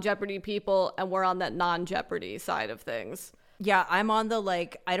and non-Jeopardy people, and we're on that non-Jeopardy side of things. Yeah, I'm on the,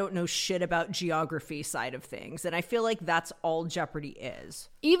 like, I don't know shit about geography side of things. And I feel like that's all Jeopardy is.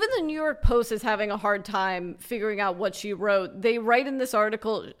 Even the New York Post is having a hard time figuring out what she wrote. They write in this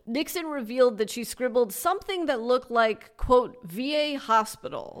article, Nixon revealed that she scribbled something that looked like, quote, VA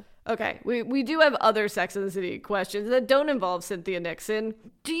hospital. Okay, we do have other Sex and the City questions that don't involve Cynthia Nixon.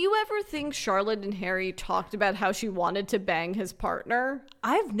 Do you ever think Charlotte and Harry talked about how she wanted to bang his partner?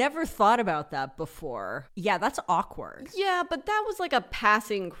 I've never thought about that before. Yeah, that's awkward. Yeah, but that was like a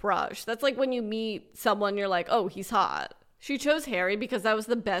passing crush. That's like when you meet someone, you're like, oh, he's hot. She chose Harry because that was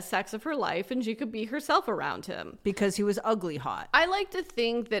the best sex of her life and she could be herself around him. Because he was ugly hot. I like to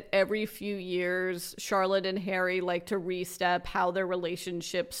think that every few years, Charlotte and Harry like to re-step how their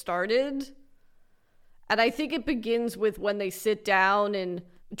relationship started. And I think it begins with when they sit down in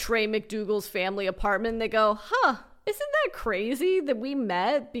Trey McDougal's family apartment and they go, isn't that crazy that we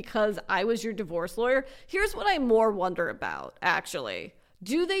met because I was your divorce lawyer? Here's what I more wonder about, actually.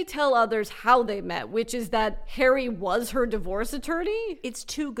 Do they tell others how they met, which is that Harry was her divorce attorney? It's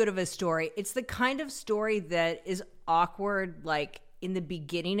too good of a story. It's the kind of story that is awkward, like, in the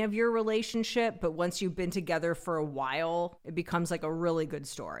beginning of your relationship, but once you've been together for a while, it becomes like a really good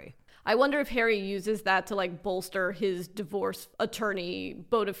story. I wonder if Harry uses that to like bolster his divorce attorney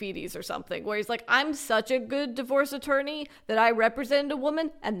bona fides or something, where he's like, I'm such a good divorce attorney that I represented a woman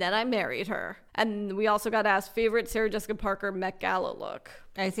and then I married her. And we also got asked favorite Sarah Jessica Parker Met Gala look.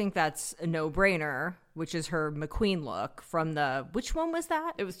 I think that's a no-brainer. which is her McQueen look from which one was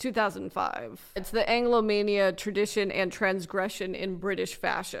that? It was 2005. It's the Anglomania tradition and transgression in British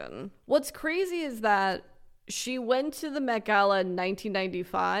fashion. What's crazy is that she went to the Met Gala in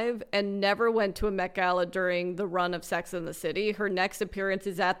 1995 and never went to a Met Gala during the run of Sex and the City. Her next appearance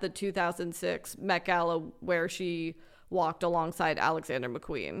is at the 2006 Met Gala, where she walked alongside Alexander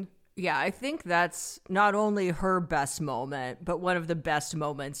McQueen. Yeah, I think that's not only her best moment, but one of the best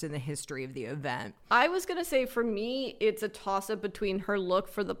moments in the history of the event. I was going to say, for me, it's a toss-up between her look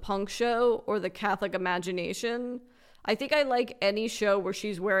for the punk show or the Catholic Imagination. I think I like any show where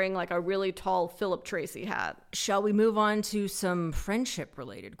she's wearing like a really tall Philip Tracy hat. Shall we move on to some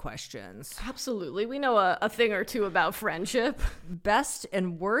friendship-related questions? Absolutely. We know a thing or two about friendship. Best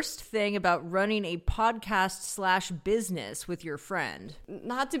and worst thing about running a podcast/business with your friend?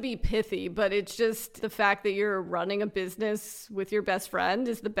 Not to be pithy, but it's just the fact that you're running a business with your best friend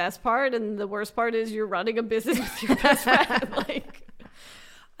is the best part, and the worst part is you're running a business with your best friend. Like,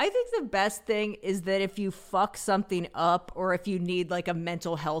 I think the best thing is that if you fuck something up or if you need like a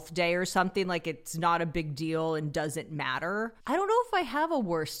mental health day or something, like it's not a big deal and doesn't matter. I don't know if I have a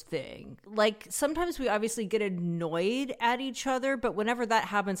worst thing. Like sometimes we obviously get annoyed at each other, but whenever that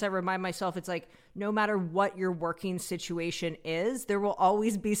happens, I remind myself it's like no matter what your working situation is, there will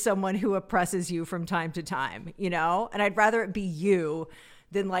always be someone who oppresses you from time to time, you know? And I'd rather it be you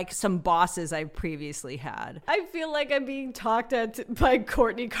than like some bosses I've previously had. I feel like I'm being talked at by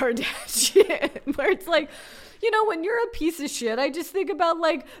Kourtney Kardashian, where it's like, you know, when you're a piece of shit, I just think about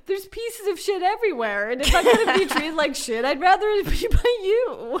like, there's pieces of shit everywhere. And if I'm going to be treated like shit, I'd rather it be by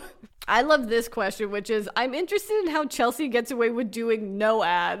you. I love this question, which is, I'm interested in how Chelsea gets away with doing no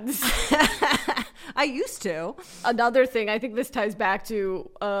ads. I used to. Another thing, I think this ties back to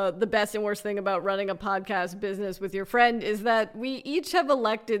the best and worst thing about running a podcast business with your friend is that we each have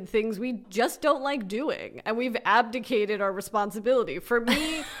elected things we just don't like doing, and we've abdicated our responsibility. For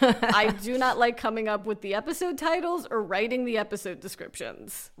me, I do not like coming up with the episode titles or writing the episode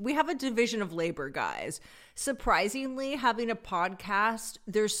descriptions. We have a division of labor, guys. Surprisingly, having a podcast,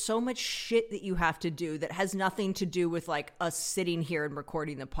 there's so much shit that you have to do that has nothing to do with like us sitting here and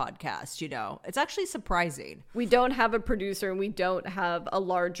recording the podcast, you know? It's actually surprising. We don't have a producer and we don't have a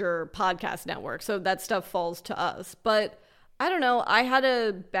larger podcast network, so that stuff falls to us. But I don't know. I had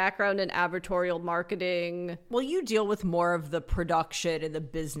a background in advertorial marketing. Well, you deal with more of the production and the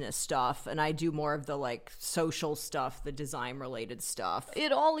business stuff, and I do more of the like social stuff, the design related stuff.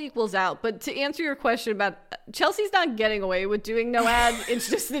 It all equals out. But to answer your question about Chelsea's not getting away with doing no ads. It's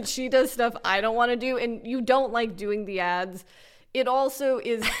just that she does stuff I don't want to do, and you don't like doing the ads. It also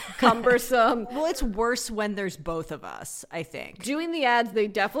is cumbersome. Well, it's worse when there's both of us, I think. Doing the ads, they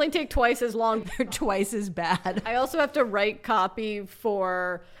definitely take twice as long. They're twice as bad. I also have to write copy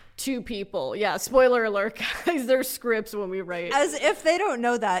for 2 people. Yeah, spoiler alert, guys, there's scripts when we write. As if they don't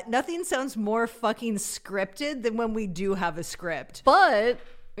know that. Nothing sounds more fucking scripted than when we do have a script. But,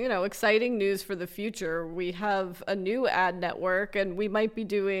 you know, exciting news for the future. We have a new ad network, and we might be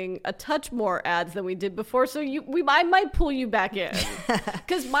doing a touch more ads than we did before. So I might pull you back in.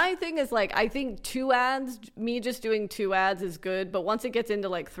 Because my thing is like, I think 2 ads, me just doing 2 ads is good. But once it gets into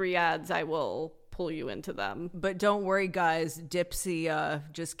like 3 ads, I will pull you into them. But don't worry, guys. Dipsy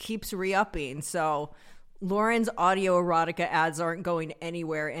just keeps re-upping. So Lauren's audio erotica ads aren't going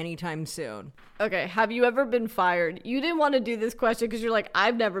anywhere anytime soon. Okay, have you ever been fired? You didn't want to do this question because you're like,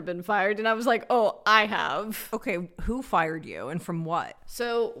 I've never been fired. And I was like, oh, I have. Okay, who fired you and from what?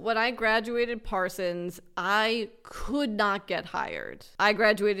 So when I graduated Parsons, I could not get hired. I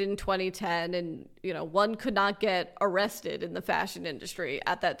graduated in 2010 and, you know, one could not get arrested in the fashion industry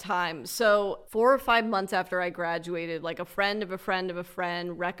at that time. So 4 or 5 months after I graduated, like a friend of a friend of a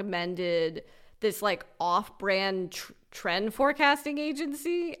friend recommended this like off-brand trend forecasting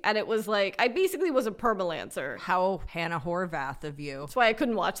agency, and it was like, I basically was a permalancer. How Hannah Horvath of you. That's why I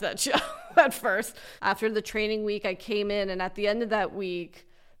couldn't watch that show at first. After the training week, I came in, and at the end of that week,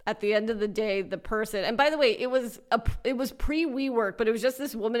 at the end of the day, the person, and by the way, it was pre-WeWork, but it was just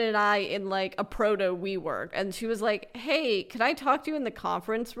this woman and I in like a proto WeWork, and she was like, hey, can I talk to you in the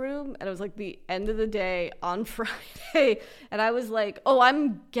conference room? And it was like the end of the day on Friday, and I was like, oh,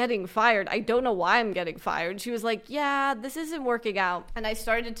 I'm getting fired. I don't know why I'm getting fired. She was like, yeah, this isn't working out. And I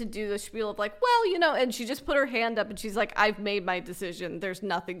started to do the spiel of like, well, you know, and she just put her hand up and she's like, I've made my decision. There's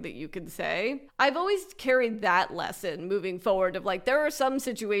nothing that you can say. I've always carried that lesson moving forward of like, there are some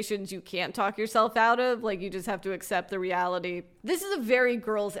situations situations you can't talk yourself out of. Like, you just have to accept the reality. This is a very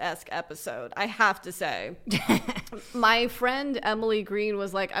girls-esque episode, I have to say. My friend Emily Green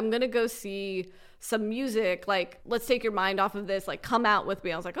was like, I'm going to go see some music, like, let's take your mind off of this, like, come out with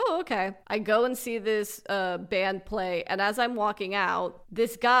me. I was like, oh, okay. I go and see this band play, and as I'm walking out,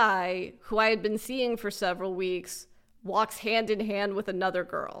 this guy who I had been seeing for several weeks walks hand in hand with another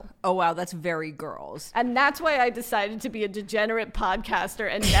girl. Oh, wow, that's very girls. And that's why I decided to be a degenerate podcaster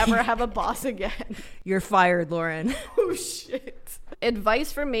and never have a boss again. You're fired, Lauren. Oh, shit.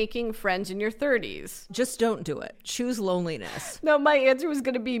 Advice for making friends in your 30s. Just don't do it. Choose loneliness. No, my answer was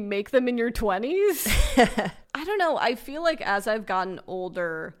going to be make them in your 20s. I don't know. I feel like as I've gotten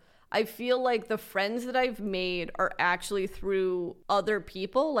older, I feel like the friends that I've made are actually through other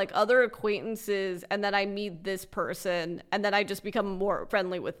people, like other acquaintances, and then I meet this person, and then I just become more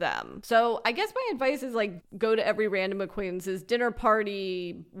friendly with them. So I guess my advice is, like, go to every random acquaintance's dinner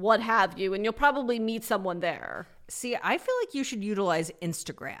party, what have you, and you'll probably meet someone there. See, I feel like you should utilize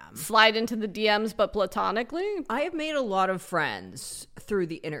Instagram. Slide into the DMs, but platonically? I have made a lot of friends through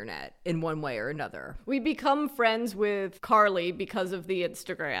the internet in one way or another. We become friends with Carly because of the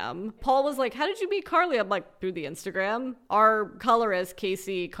Instagram. Paul was like, how did you meet Carly? I'm like, through the Instagram. Our colorist,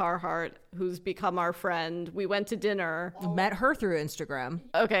 Casey Carhart, who's become our friend, we went to dinner. Met her through Instagram.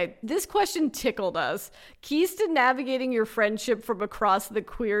 Okay, this question tickled us. Keys to navigating your friendship from across the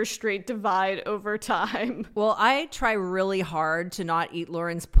queer straight divide over time. Well, I try really hard to not eat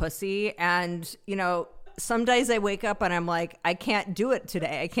Lauren's pussy, and, you know, some days I wake up and I'm like, I can't do it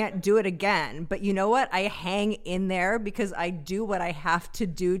today. I can't do it again. But you know what? I hang in there because I do what I have to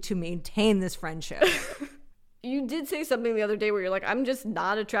do to maintain this friendship. You did say something the other day where you're like, I'm just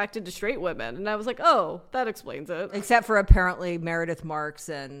not attracted to straight women. And I was like, oh, that explains it. Except for apparently Meredith Marks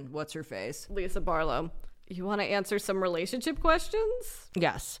and what's her face? Lisa Barlow. You want to answer some relationship questions?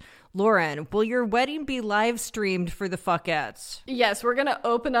 Yes. Lauren, will your wedding be live streamed for the fuckettes? Yes, we're going to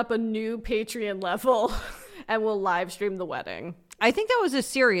open up a new Patreon level and we'll live stream the wedding. I think that was a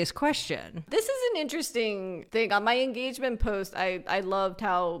serious question. This is an interesting thing. On my engagement post, I loved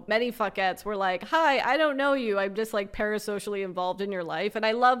how many fuckettes were like, hi, I don't know you. I'm just like parasocially involved in your life. And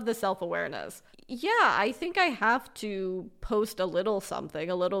I love the self-awareness. Yeah, I think I have to post a little something,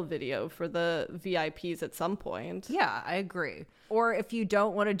 a little video for the VIPs at some point. Yeah, I agree. Or if you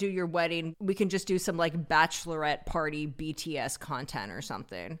don't want to do your wedding, we can just do some like bachelorette party BTS content or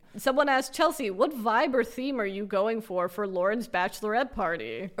something. Someone asked Chelsea, what vibe or theme are you going for Lauren's bachelorette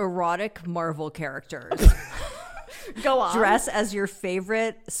party? Erotic Marvel characters. Go on. Dress as your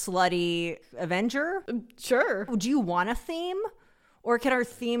favorite slutty Avenger? Sure. Do you want a theme? Or can our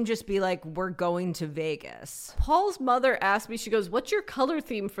theme just be like, we're going to Vegas? Paul's mother asked me, she goes, what's your color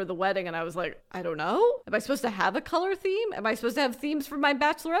theme for the wedding? And I was like, I don't know. Am I supposed to have a color theme? Am I supposed to have themes for my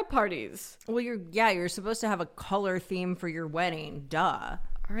bachelorette parties? Well, you're supposed to have a color theme for your wedding. Duh.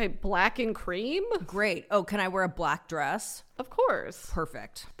 All right, black and cream? Great. Oh, can I wear a black dress? Of course.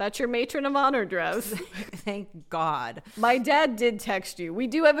 Perfect. That's your matron of honor dress. Thank God. My dad did text you. We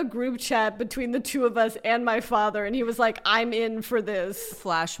do have a group chat between the two of us and my father, and he was like, I'm in for this.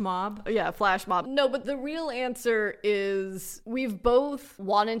 Flash mob? Yeah, flash mob. No, but the real answer is we've both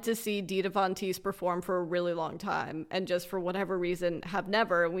wanted to see Dita Von Teese perform for a really long time, and just for whatever reason have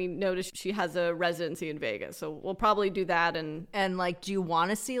never. We noticed she has a residency in Vegas, so we'll probably do that. And like, do you want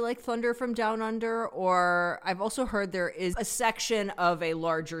to see like Thunder from Down Under? Or I've also heard there is a section of a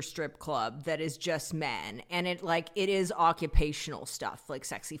larger strip club that is just men, and it is occupational stuff, like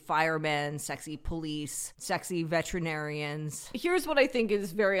sexy firemen, sexy police, sexy veterinarians. Here's what I think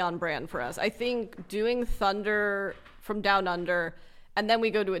is very on brand for us. I think doing Thunder from Down Under, and then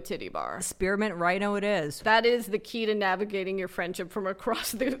we go to a titty bar. Spearmint Rhino it is. That is the key to navigating your friendship from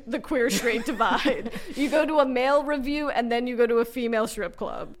across the queer straight divide. You go to a male review and then you go to a female strip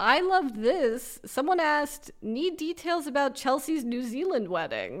club. I loved this. Someone asked, need details about Chelsea's New Zealand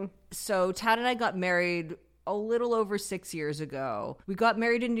wedding. So Tad and I got married a little over 6 years ago. We got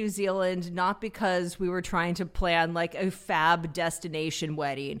married in New Zealand, not because we were trying to plan like a fab destination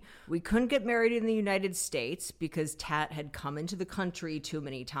wedding. We couldn't get married in the United States because Tat had come into the country too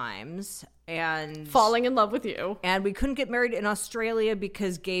many times and falling in love with you. And we couldn't get married in Australia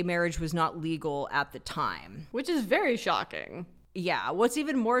because gay marriage was not legal at the time. Which is very shocking. Yeah, what's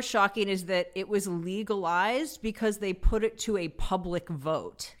even more shocking is that it was legalized because they put it to a public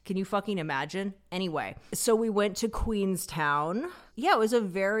vote. Can you fucking imagine? Anyway, so we went to Queenstown. Yeah, it was a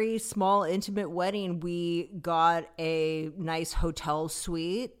very small, intimate wedding. We got a nice hotel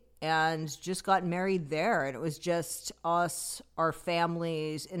suite and just got married there. And it was just us, our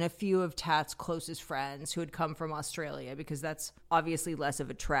families, and a few of Tat's closest friends who had come from Australia, because that's obviously less of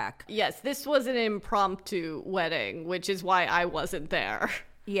a trek. Yes, this was an impromptu wedding, which is why I wasn't there.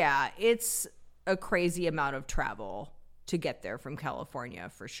 Yeah, it's a crazy amount of travel to get there from California,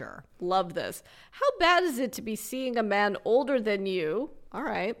 for sure. Love this. How bad is it to be seeing a man older than you, all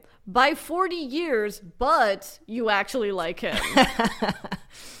right, by 40 years, but you actually like him?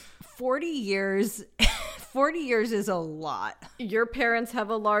 40 years 40 years is a lot. Your parents have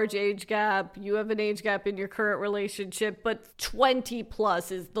a large age gap. You have an age gap in your current relationship, but 20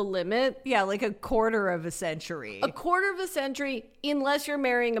 plus is the limit. Yeah, like a quarter of a century. A quarter of a century, unless you're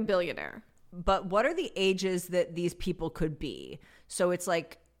marrying a billionaire. But what are the ages that these people could be? So it's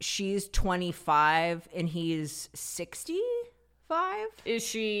like she's 25 and he's 65? Is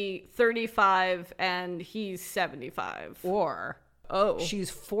she 35 and he's 75? Or she's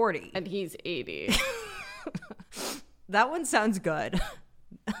 40 and he's 80. That one sounds good.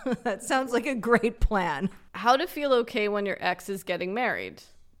 That sounds like a great plan. How to feel okay when your ex is getting married?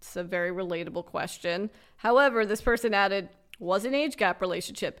 It's a very relatable question. However, this person added, was an age gap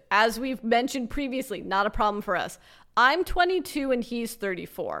relationship. As we've mentioned previously, not a problem for us. I'm 22 and he's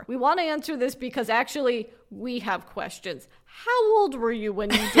 34. We want to answer this because actually we have questions. How old were you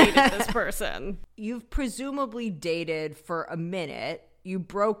when you dated this person? You've presumably dated for a minute. You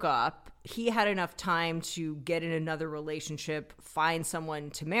broke up. He had enough time to get in another relationship, find someone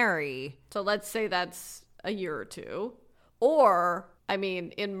to marry. So let's say that's a year or two. Or, I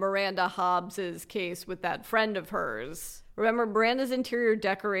mean, in Miranda Hobbs's case with that friend of hers, remember Miranda's interior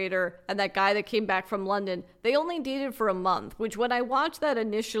decorator and that guy that came back from London, they only dated for a month, which when I watched that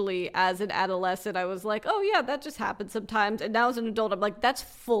initially as an adolescent, I was like, oh yeah, that just happens sometimes. And now as an adult, I'm like, that's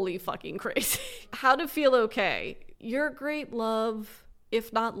fully fucking crazy. How to feel okay. Your great love,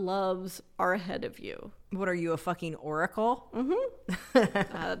 if not loves, are ahead of you. What are you, a fucking oracle?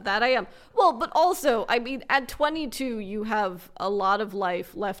 That I am. Well, but also, I mean, at 22, you have a lot of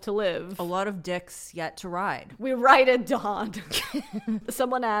life left to live. A lot of dicks yet to ride. We ride at dawn.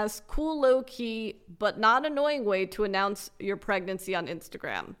 Someone asked, cool, low key, but not annoying way to announce your pregnancy on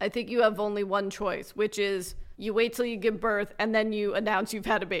Instagram. I think you have only one choice, which is you wait till you give birth and then you announce you've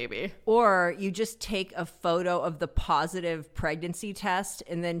had a baby. Or you just take a photo of the positive pregnancy test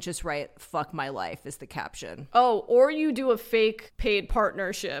and then just write, fuck my life is the caption. Oh, or you do a fake paid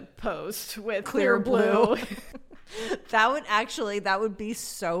partnership post with Clear Blue. That would be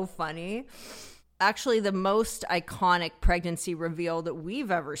so funny. Actually, the most iconic pregnancy reveal that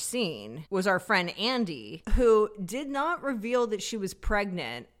we've ever seen was our friend Andy, who did not reveal that she was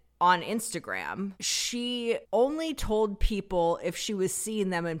pregnant on Instagram. She only told people if she was seeing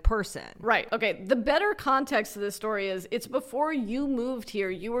them in person. Right. Okay. The better context to this story is it's before you moved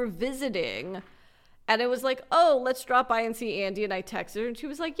here. You were visiting and it was like, oh, let's drop by and see Andy. And I texted her and she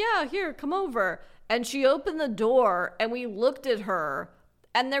was like, yeah, here, come over. And she opened the door and we looked at her.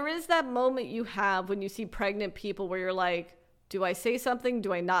 And there is that moment you have when you see pregnant people where you're like, do I say something?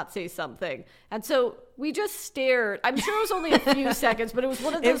 Do I not say something? And so we just stared. I'm sure it was only a few seconds, but it was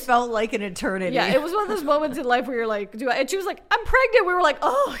one of those. It felt like an eternity. Yeah, it was one of those moments in life where you're like, do I? And she was like, I'm pregnant. We were like,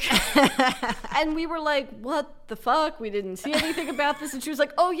 oh. And we were like, what the fuck? We didn't see anything about this. And she was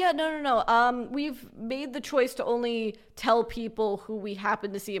like, oh, yeah, no. We've made the choice to only tell people who we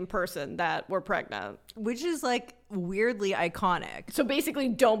happen to see in person that we're pregnant. Which is like weirdly iconic. So basically,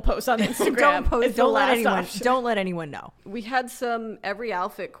 don't post on Instagram. Don't post. Option. Don't let anyone know. We had some every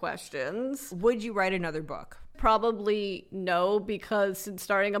outfit questions. Would you write another book? Probably no, because since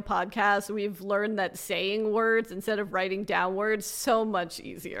starting a podcast, we've learned that saying words instead of writing down words so much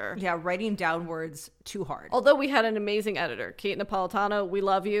easier. Yeah, writing down words too hard. Although we had an amazing editor, Kate Napolitano. We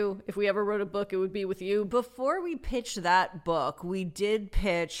love you. If we ever wrote a book, it would be with you. Before we pitched that book, we did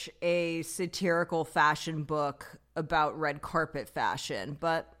pitch a satirical fashion book about red carpet fashion,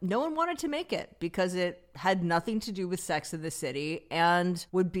 but no one wanted to make it because it had nothing to do with Sex in the City and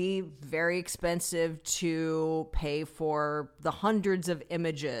would be very expensive to pay for the hundreds of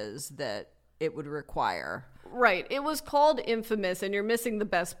images that it would require. Right. It was called Infamous, and you're missing the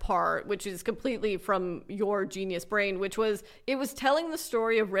best part, which is completely from your genius brain, which was it was telling the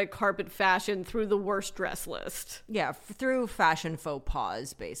story of red carpet fashion through the worst dress list. Yeah, through fashion faux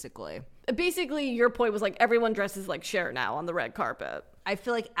pas, basically. Basically, your point was like everyone dresses like Cher now on the red carpet. I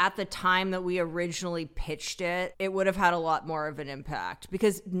feel like at the time that we originally pitched it, it would have had a lot more of an impact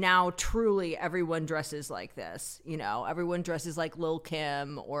because now truly everyone dresses like this. You know, everyone dresses like Lil'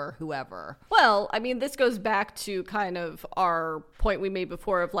 Kim or whoever. Well, I mean, this goes back to kind of our point we made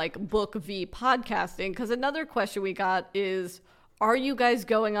before of like book v podcasting, because another question we got is, Are you guys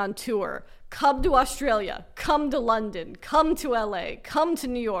going on tour? Come to Australia, come to London, come to LA, come to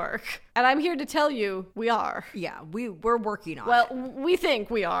New York. And I'm here to tell you, we are. Yeah, we're working on it. Well, we think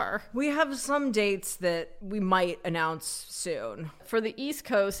we are. We have some dates that we might announce soon. For the East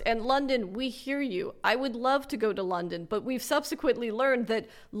Coast and London, we hear you. I would love to go to London, but we've subsequently learned that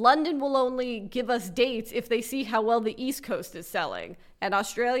London will only give us dates if they see how well the East Coast is selling. And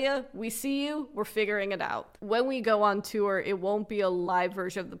Australia, we see you, we're figuring it out. When we go on tour, it won't be a live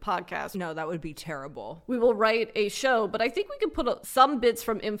version of the podcast. No, that would be terrible. We will write a show, but I think we can put some bits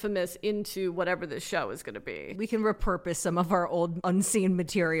from Infamous into whatever this show is going to be. We can repurpose some of our old unseen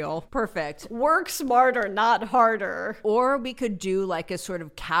material. Perfect. Work smarter, not harder. Or we could do like a sort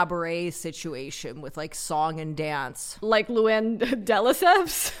of cabaret situation with like song and dance. Like Luann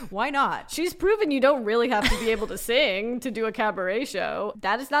Delisev's? Why not? She's proven you don't really have to be able to sing to do a cabaret show.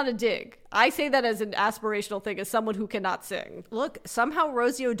 That is not a dig. I say that as an aspirational thing, as someone who cannot sing. Look, somehow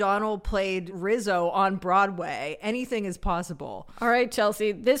Rosie O'Donnell played Rizzo on Broadway. Anything is possible. All right,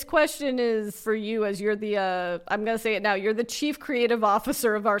 Chelsea, this question is for you as you're the, I'm going to say it now, you're the chief creative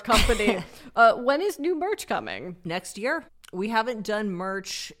officer of our company. When is new merch coming? Next year. We haven't done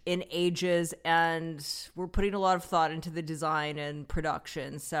merch in ages, and we're putting a lot of thought into the design and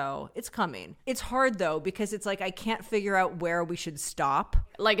production, so it's coming. It's hard, though, because it's like I can't figure out where we should stop.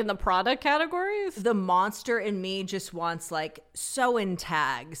 Like in the product categories? The monster in me just wants like sew-in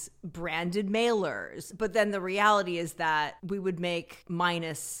tags, branded mailers, but then the reality is that we would make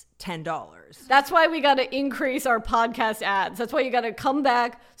minus $10. That's why we got to increase our podcast ads. That's why you got to come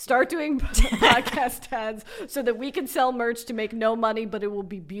back, start doing podcast ads so that we can sell merch to make no money, but it will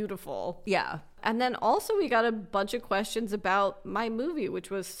be beautiful. Yeah. And then also we got a bunch of questions about my movie,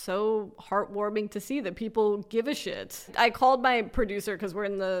 which was so heartwarming to see that people give a shit. I called my producer because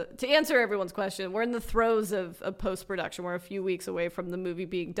to answer everyone's question, we're in the throes of post-production. We're a few weeks away from the movie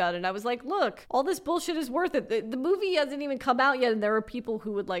being done. And I was like, look, all this bullshit is worth it. The movie hasn't even come out yet, and there are people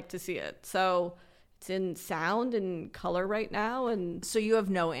who would like to see it. So it's in sound and color right now. And so you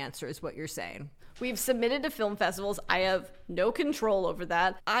have no answer is what you're saying. We've submitted to film festivals. I have no control over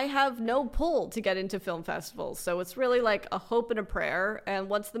that. I have no pull to get into film festivals. So it's really like a hope and a prayer. And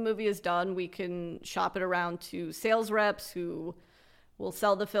once the movie is done, we can shop it around to sales reps who will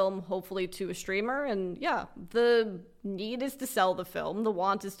sell the film, hopefully to a streamer. And yeah, the need is to sell the film. The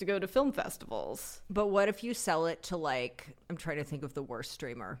want is to go to film festivals. But what if you sell it to like, I'm trying to think of the worst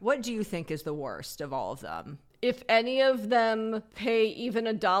streamer. What do you think is the worst of all of them? If any of them pay even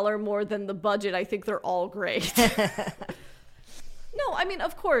 $1 more than the budget, I think they're all great. No, I mean,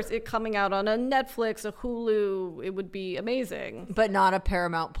 of course, it coming out on a Netflix, a Hulu, it would be amazing. But not a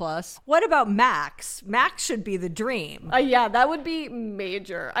Paramount Plus. What about Max? Max should be the dream. Yeah, that would be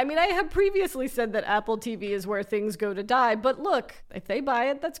major. I mean, I have previously said that Apple TV is where things go to die. But look, if they buy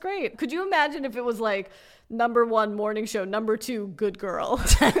it, that's great. Could you imagine if it was like #1 morning show, #2 Good Girl,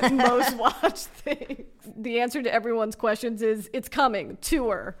 most watched thing? The answer to everyone's questions is it's coming.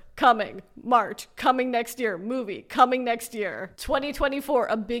 Tour, coming. March, coming next year. Movie, coming next year. 2024,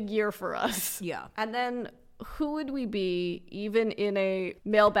 a big year for us. Yeah. And then who would we be, even in a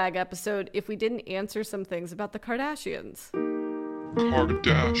mailbag episode, if we didn't answer some things about the Kardashians?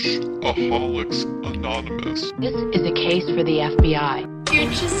 Kardashaholics Anonymous. This is a case for the FBI.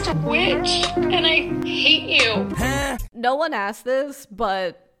 You're just a witch, and I hate you. No one asked this,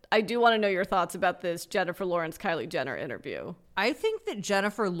 but I do want to know your thoughts about this Jennifer Lawrence-Kylie Jenner interview. I think that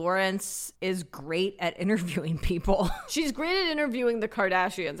Jennifer Lawrence is great at interviewing people. She's great at interviewing the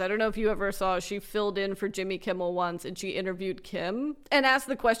Kardashians. I don't know if you ever saw, she filled in for Jimmy Kimmel once and she interviewed Kim and asked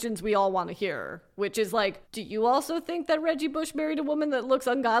the questions we all want to hear, which is like, do you also think that Reggie Bush married a woman that looks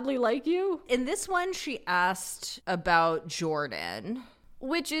ungodly like you? In this one, she asked about Jordan.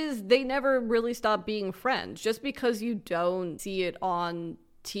 Which is, they never really stopped being friends. Just because you don't see it on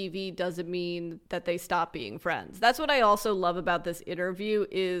TV doesn't mean that they stop being friends. That's what I also love about this interview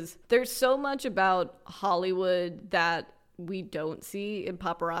is there's so much about Hollywood that we don't see in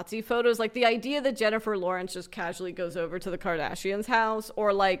paparazzi photos. Like the idea that Jennifer Lawrence just casually goes over to the Kardashians' house,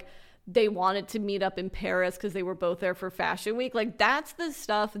 or like they wanted to meet up in Paris because they were both there for Fashion Week. Like that's the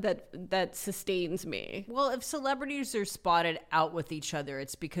stuff that sustains me. Well, if celebrities are spotted out with each other,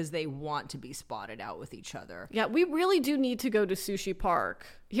 it's because they want to be spotted out with each other. Yeah, we really do need to go to Sushi Park.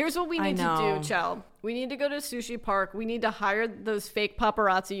 Here's what we need to do, Chel. We need to go to Sushi Park. We need to hire those fake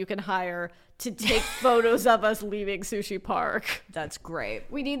paparazzi you can hire to take photos of us leaving Sushi Park. That's great.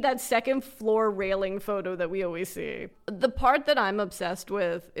 We need that second floor railing photo that we always see. The part that I'm obsessed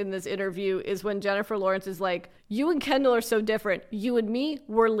with in this interview is when Jennifer Lawrence is like, you and Kendall are so different. You and me,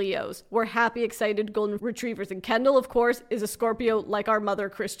 we're Leos. We're happy, excited golden retrievers. And Kendall, of course, is a Scorpio like our mother,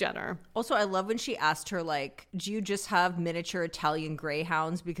 Kris Jenner. Also, I love when she asked her, like, do you just have miniature Italian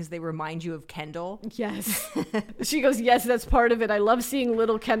greyhounds because they remind you of Kendall? Yes. She goes, yes, that's part of it. I love seeing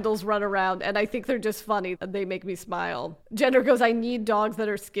little Kendalls run around, and I think they're just funny. They make me smile. Jenner goes, I need dogs that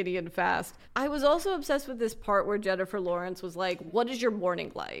are skinny and fast. I was also obsessed with this part where Jennifer Lawrence was like, what is your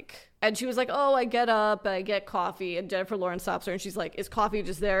morning like? And she was like, oh, I get up, I get coffee. And Jennifer Lawrence stops her and she's like, is coffee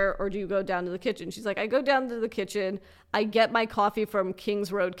just there or do you go down to the kitchen? She's like, I go down to the kitchen. I get my coffee from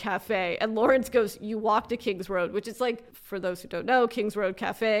Kings Road Cafe. And Lawrence goes, you walk to Kings Road, which is like, for those who don't know, Kings Road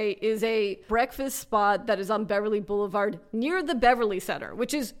Cafe is a breakfast spot that is on Beverly Boulevard near the Beverly Center,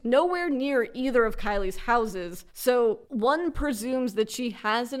 which is nowhere near either of Kylie's houses. So one presumes that she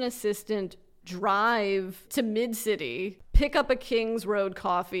has an assistant drive to Mid-City, pick up a Kings Road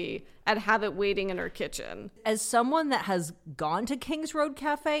coffee, and have it waiting in her kitchen. As someone that has gone to Kings Road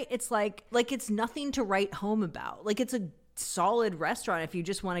Cafe, it's like it's nothing to write home about. Like, it's a solid restaurant if you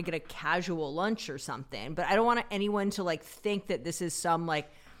just want to get a casual lunch or something. But I don't want anyone to like think that this is some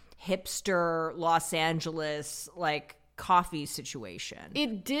like hipster Los Angeles like coffee situation.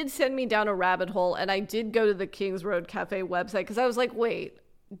 It did send me down a rabbit hole, and I did go to the Kings Road Cafe website because I was like, wait,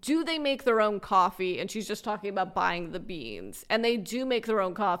 do they make their own coffee? And she's just talking about buying the beans. And they do make their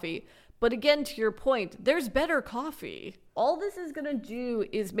own coffee. But again, to your point, there's better coffee. All this is going to do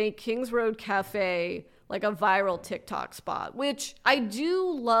is make Kings Road Cafe like a viral TikTok spot, which I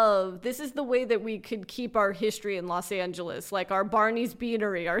do love. This is the way that we could keep our history in Los Angeles, like our Barney's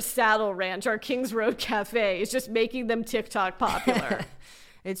Beanery, our Saddle Ranch, our Kings Road Cafe. It's just making them TikTok popular.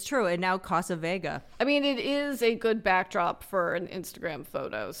 It's true. And now Casa Vega. I mean, it is a good backdrop for an Instagram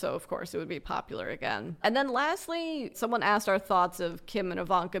photo, so of course it would be popular again. And then lastly, someone asked our thoughts of Kim and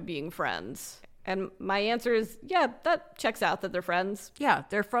Ivanka being friends. And my answer is, yeah, that checks out that they're friends. Yeah,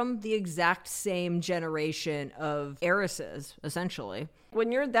 they're from the exact same generation of heiresses, essentially.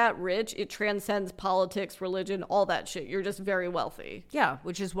 When you're that rich, it transcends politics, religion, all that shit. You're just very wealthy. Yeah,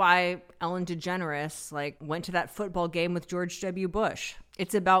 which is why Ellen DeGeneres went to that football game with George W. Bush.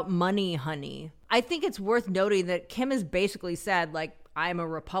 It's about money, honey. I think it's worth noting that Kim has basically said, I'm a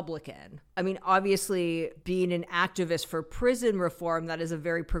Republican. I mean, obviously, being an activist for prison reform, that is a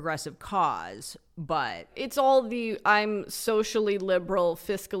very progressive cause, but it's all the I'm socially liberal,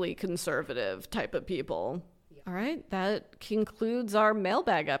 fiscally conservative type of people. All right, that concludes our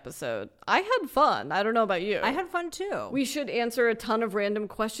mailbag episode. I had fun. I don't know about you. I had fun too. We should answer a ton of random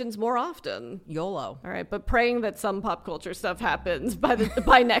questions more often. YOLO. All right, but praying that some pop culture stuff happens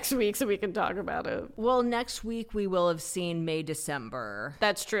by next week so we can talk about it. Well, next week we will have seen May December.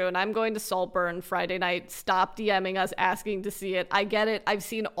 That's true, and I'm going to Saltburn Friday night. Stop DMing us asking to see it. I get it. I've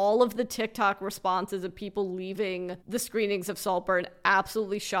seen all of the TikTok responses of people leaving the screenings of Saltburn.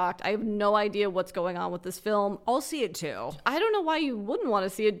 Absolutely shocked. I have no idea what's going on with this film. I'll see it too. I don't know why you wouldn't want to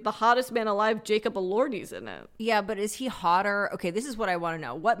see it. The hottest man alive, Jacob Elordi's in it. Yeah, but is he hotter? Okay, this is what I want to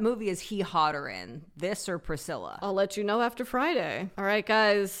know. What movie is he hotter in? This or Priscilla? I'll let you know after Friday. All right,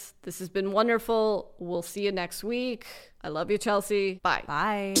 guys. This has been wonderful. We'll see you next week. I love you, Chelsea. Bye.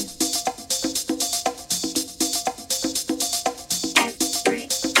 Bye.